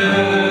and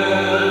ever.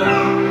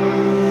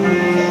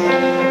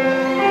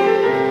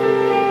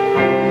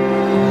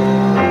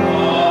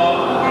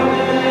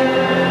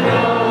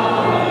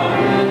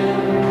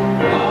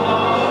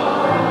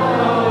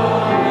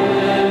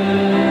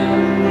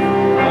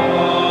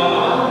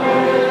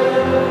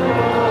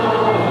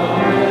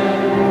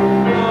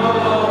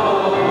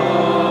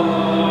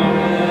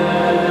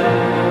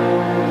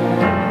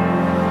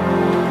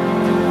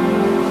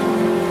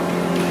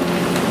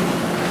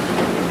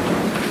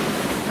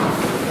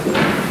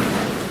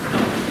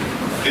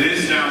 It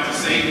is now at the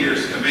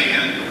Savior's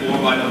command, or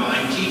by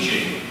divine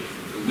teaching,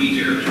 that we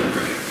dare to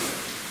pray.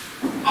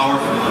 Our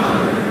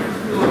Father,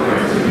 who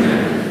art in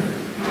heaven,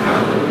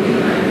 hallowed be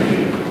thy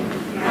name.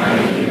 Thy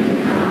kingdom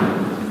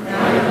come,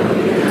 thy will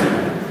be done,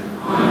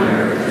 on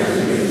earth as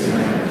it is in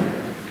heaven.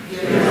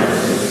 Give us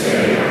this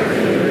day our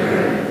daily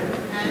bread,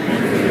 and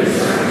forgive us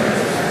our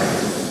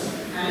trespasses,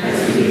 as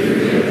we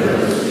forgive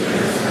those who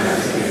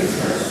trespass against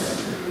us.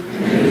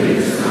 And lead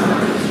us not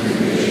into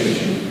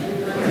temptation,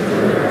 but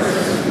deliver us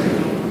from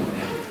evil.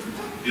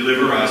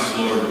 deliver us,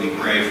 Lord, we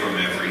pray, from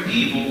every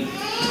evil.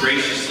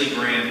 Graciously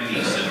grant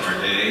peace in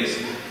our days,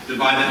 that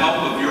by the help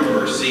of your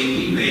mercy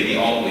we may be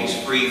always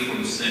free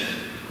from sin,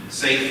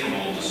 safe from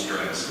all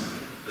distress,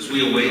 as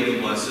we await the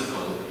blessed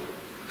hope,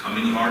 the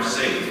coming of our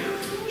Savior,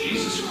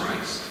 Jesus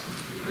Christ.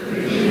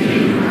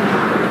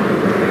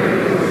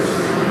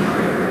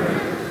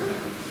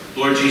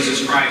 Lord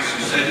Jesus Christ,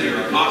 who said to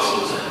your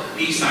apostles,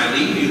 "Peace I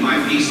leave you, my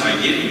peace I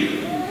give you,"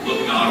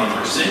 look not on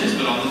our sins,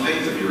 but on the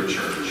faith of your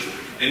church,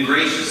 and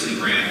graciously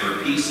grant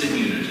her peace and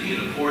unity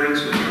in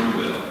accordance with your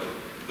will,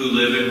 who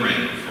live and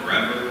reign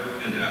forever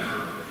and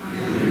ever.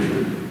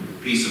 Amen.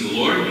 Peace of the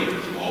Lord be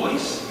with you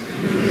always.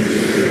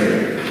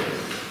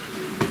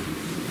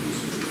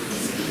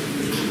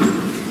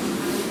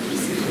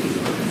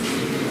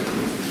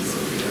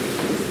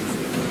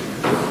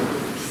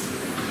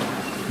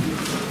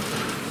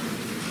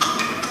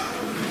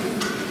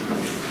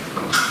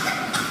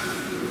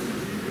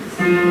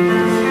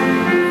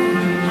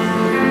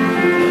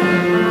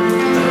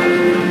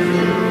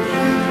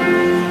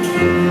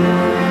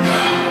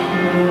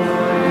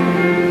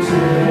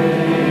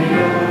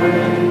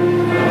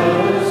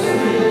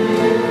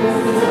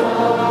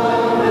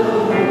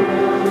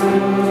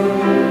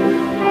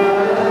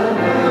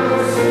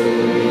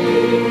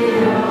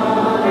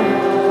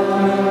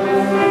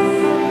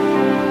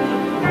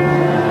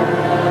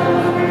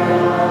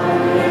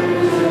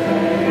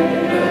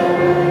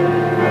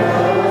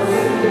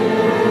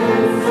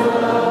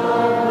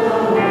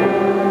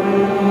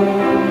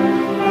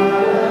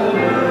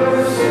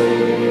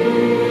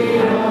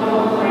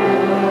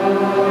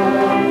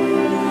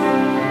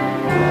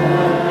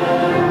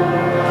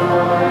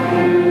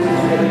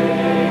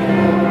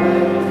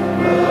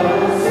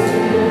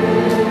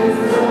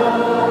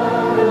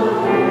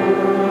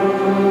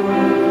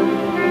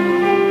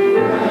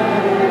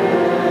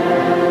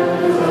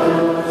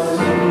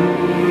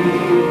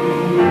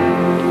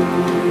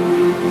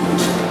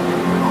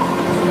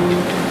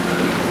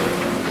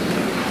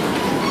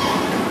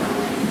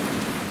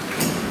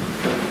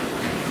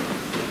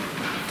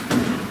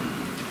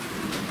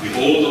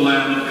 Behold the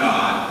Lamb of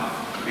God.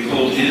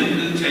 Behold him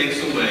who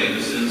takes away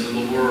the sins of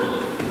the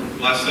world.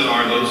 Blessed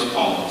are those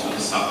called to the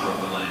supper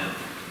of the Lamb.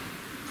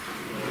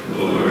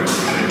 Lord,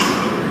 I am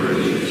not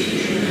worthy that you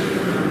should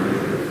enter,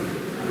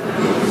 but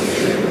only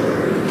say a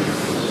word, and my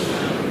soul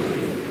shall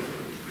live.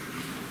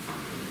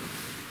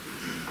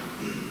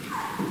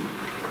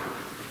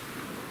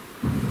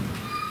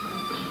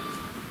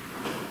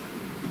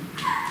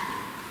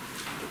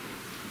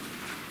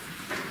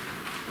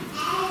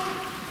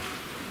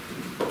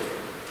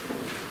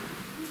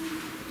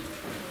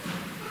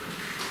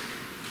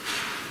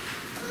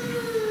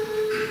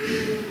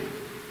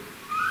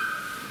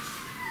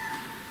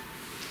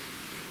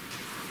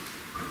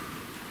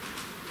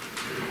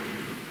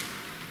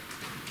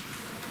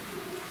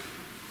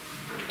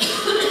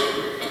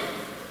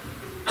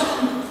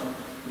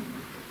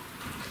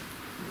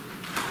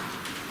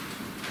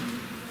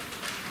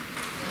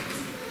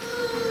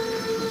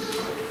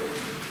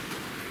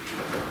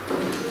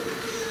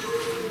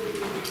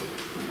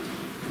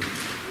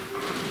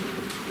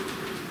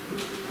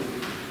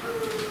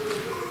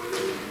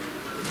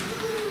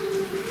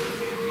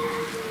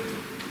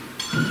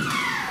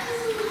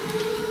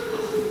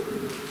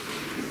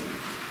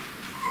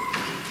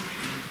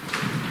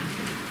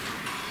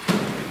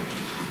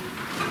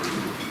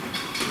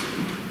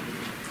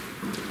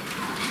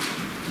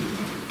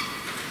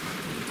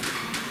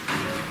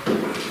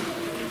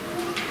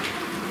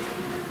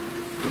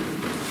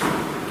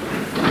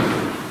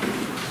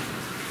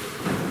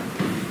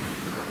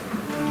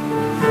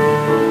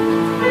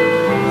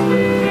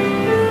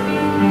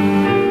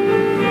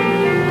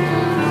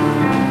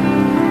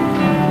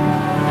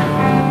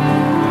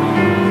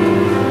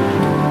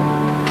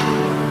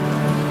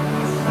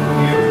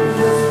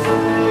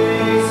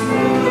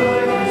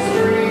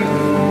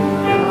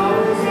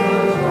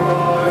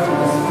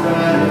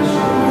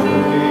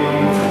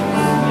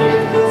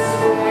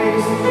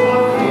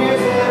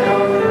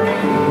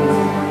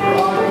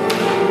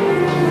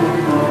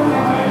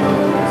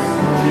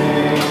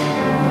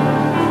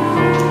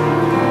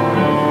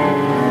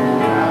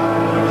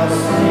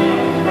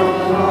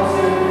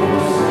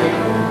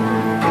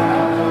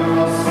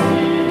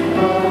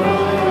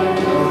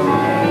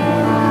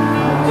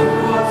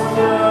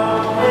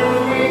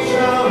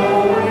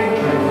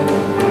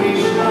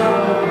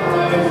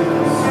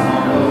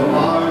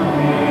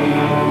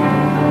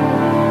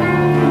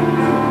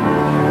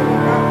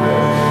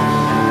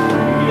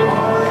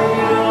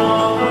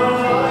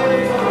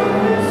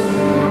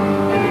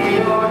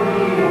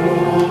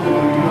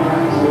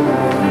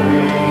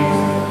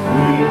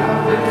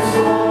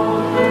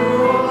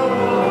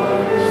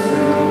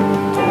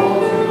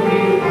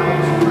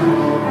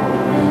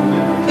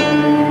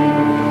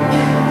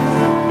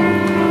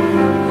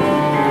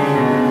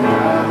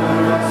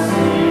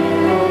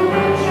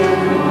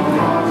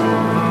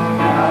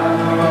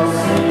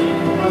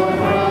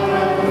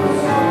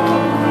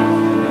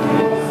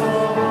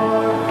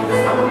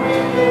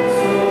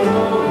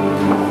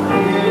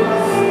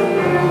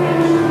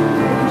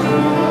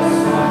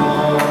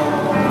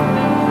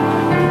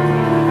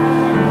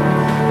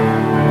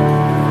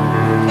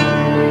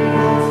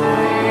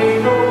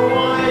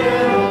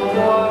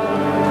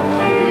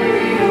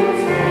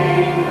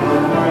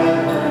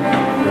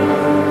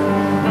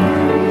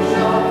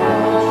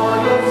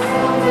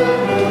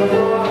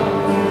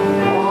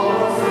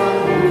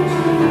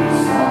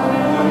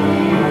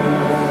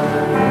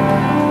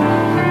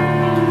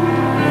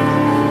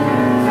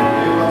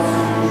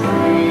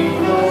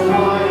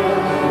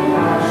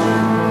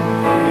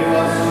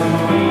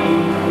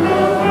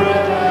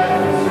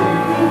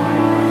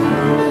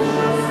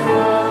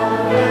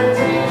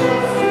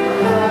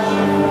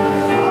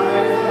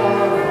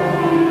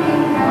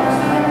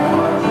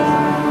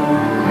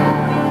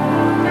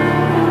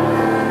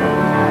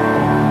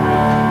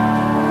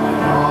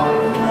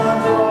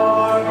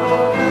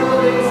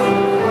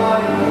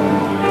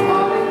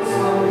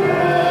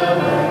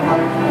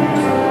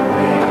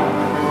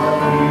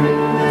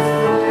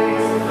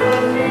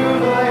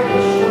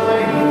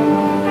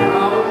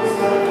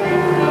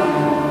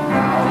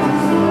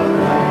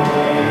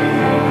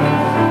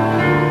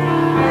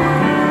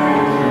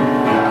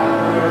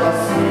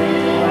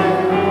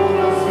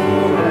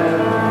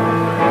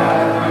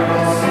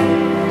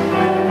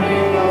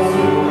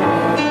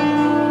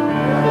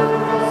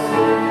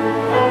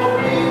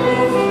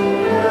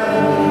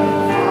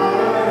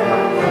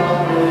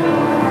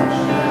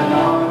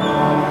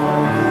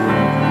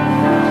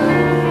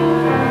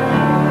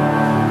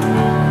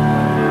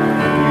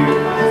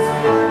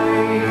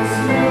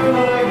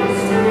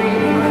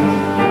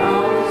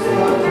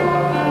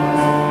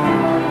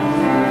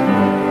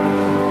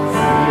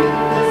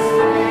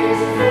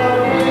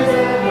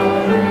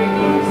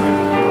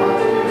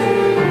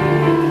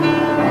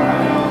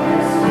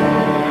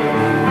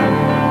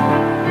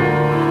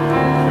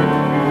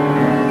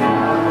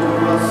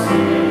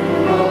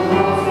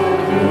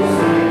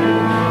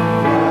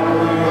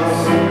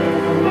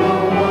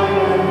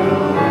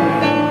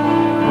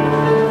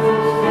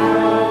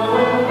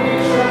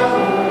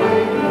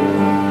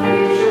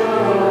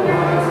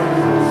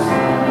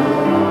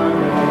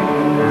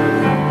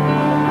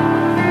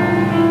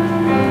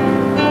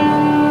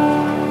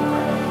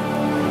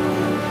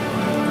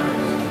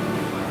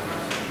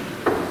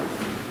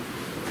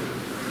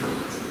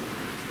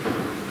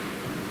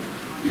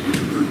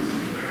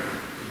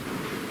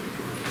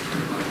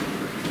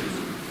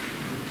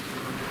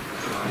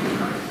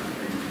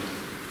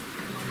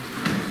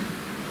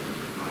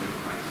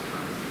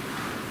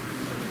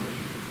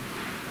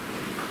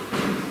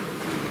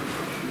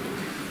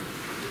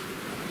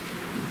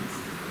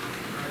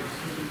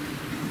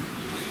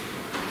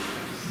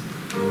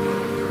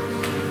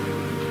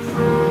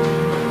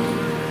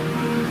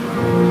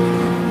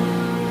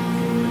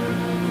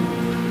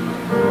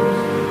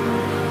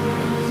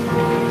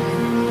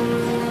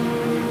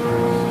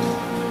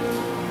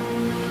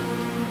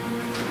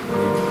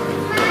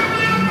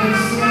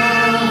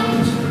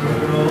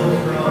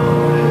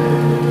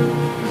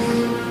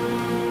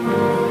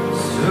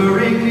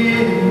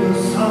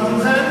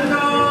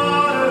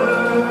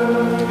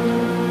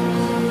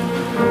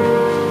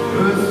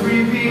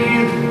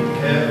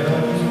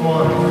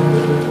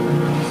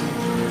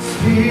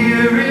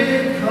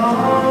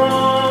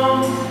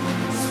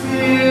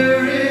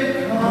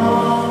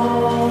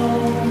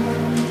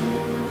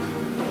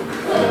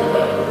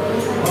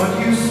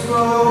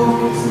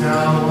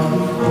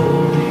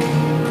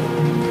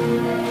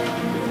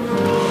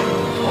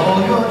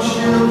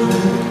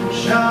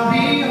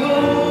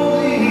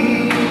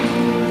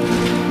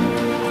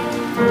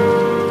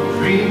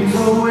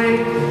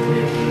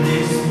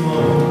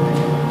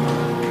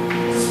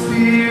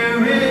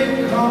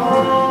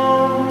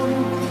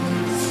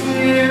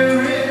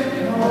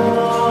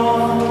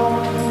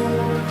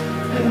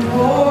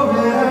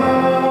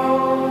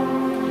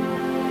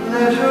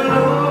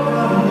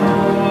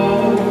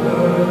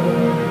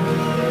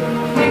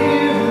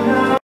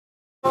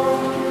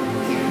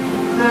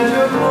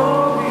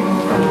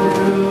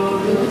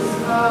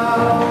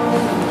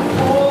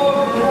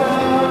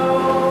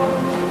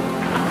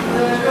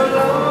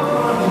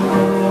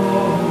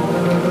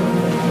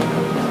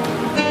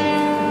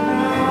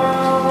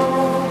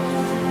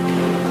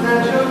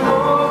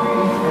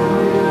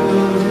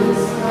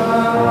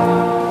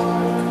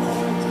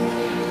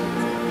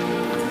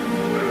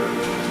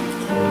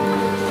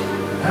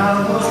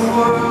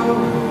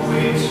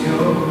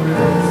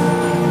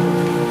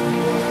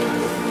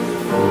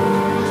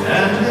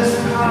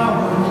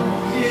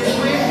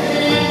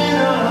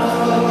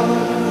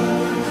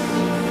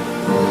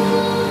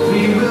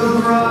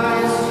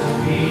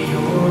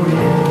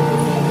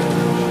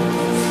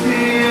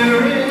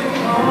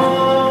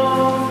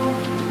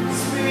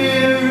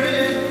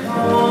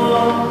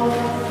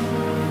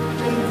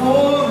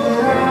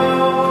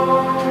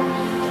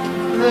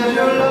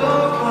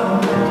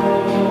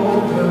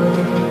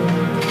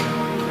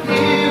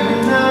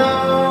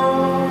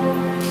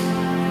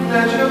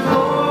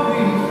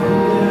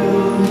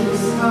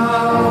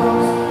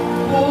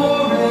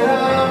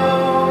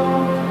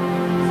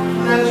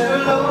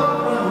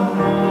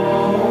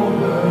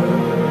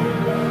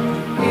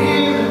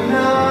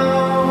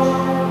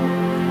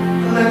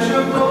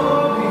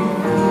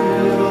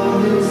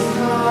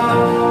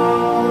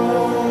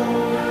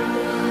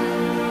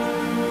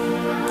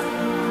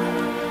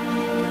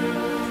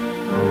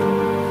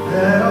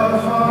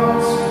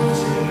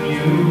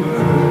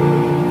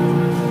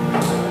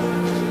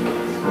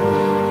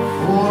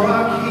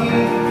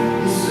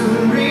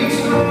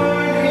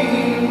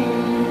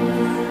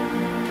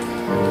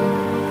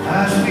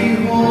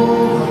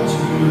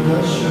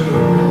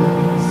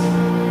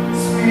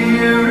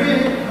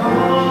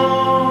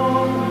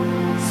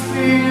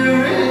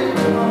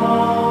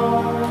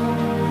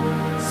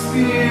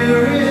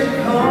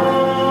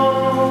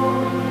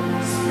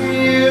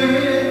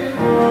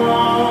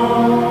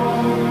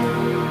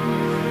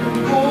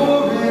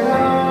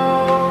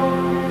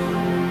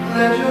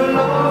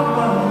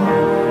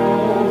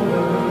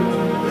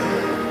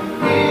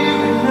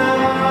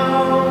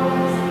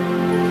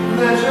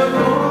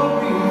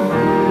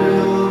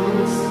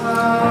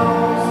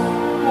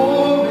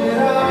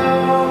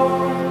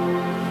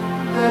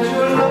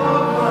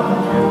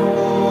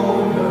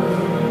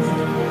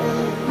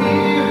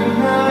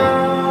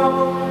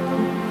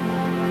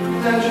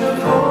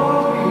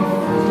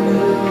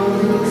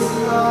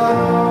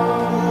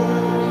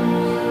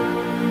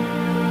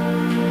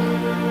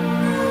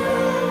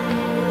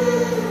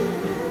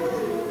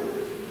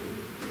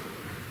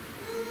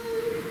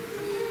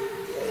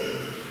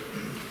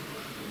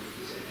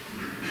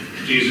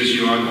 Jesus,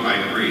 you are the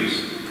high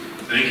priest.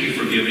 Thank you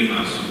for giving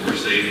us your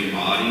saving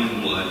body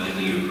and blood in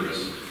the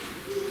Eucharist.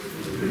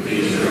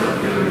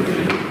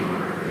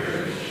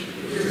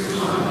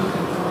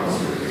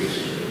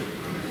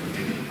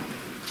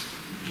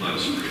 Let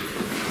us pray.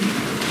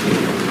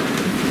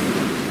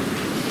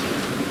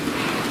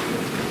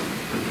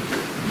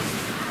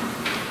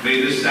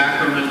 May this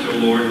sacrament, O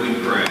Lord, we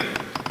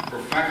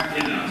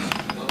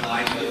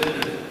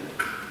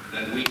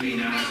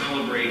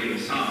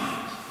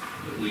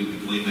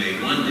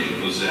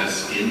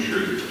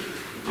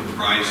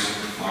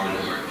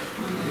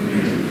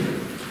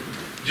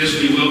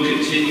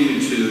continue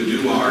to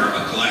do our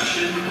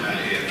collection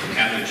at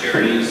Catholic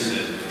Charities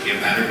at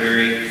Camp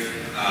Atterbury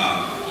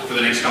for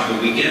the next couple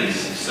of weekends.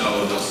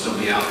 So they'll still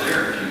be out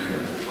there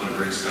if you want to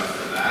bring stuff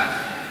for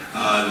that.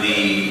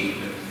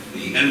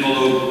 The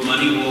envelope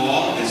money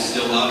wall is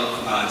still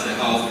up to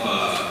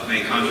help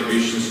make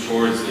contributions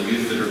towards the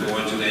youth that are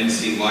going to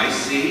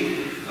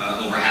NCYC.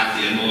 Over half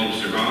the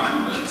envelopes are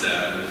gone, but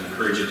we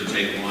encourage you to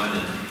take one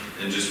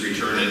and just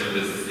return it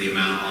with the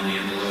amount on the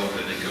envelope,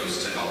 and it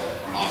goes to help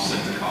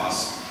offset the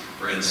costs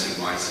for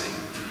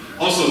NCYC.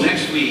 Also,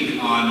 next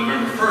week on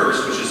November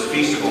 1st, which is the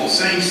Feast of All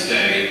Saints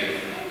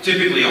Day,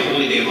 typically a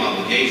holy day of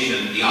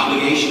obligation. The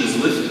obligation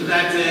is lifted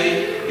that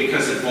day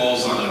because it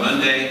falls on a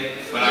Monday,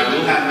 but I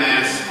will have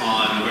Mass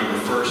on November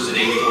 1st at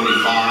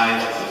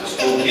 8:45 with the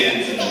school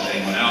kids and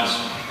anyone else,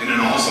 and then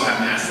I'll also have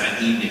Mass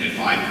that evening at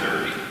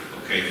 5:30,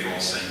 okay, for All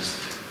Saints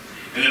Day.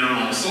 And then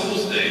on All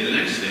Souls Day, the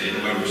next day,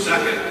 November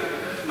 2nd,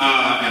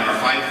 at our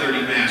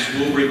 5:30 Mass,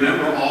 we'll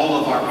remember all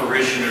of our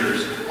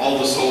parishioners, all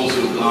the souls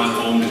who have gone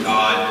home to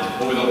God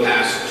over the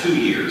past 2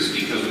 years,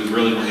 because we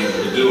really weren't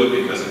able to do it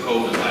because of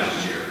COVID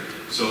last year.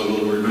 So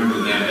we'll remember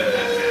them at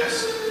that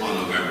Mass on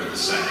November the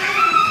 2nd,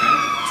 okay?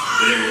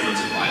 But everyone's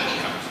invited to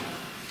come.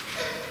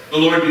 The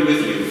Lord be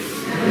with you.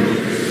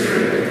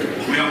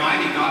 May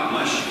Almighty God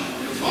bless you,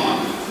 the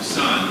Father, the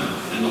Son,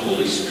 and the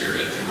Holy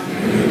Spirit.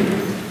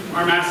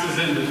 Our Mass is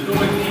ended. Go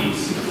in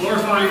peace,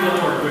 glorifying the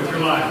Lord with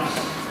your lives.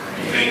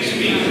 Thanks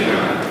be to God.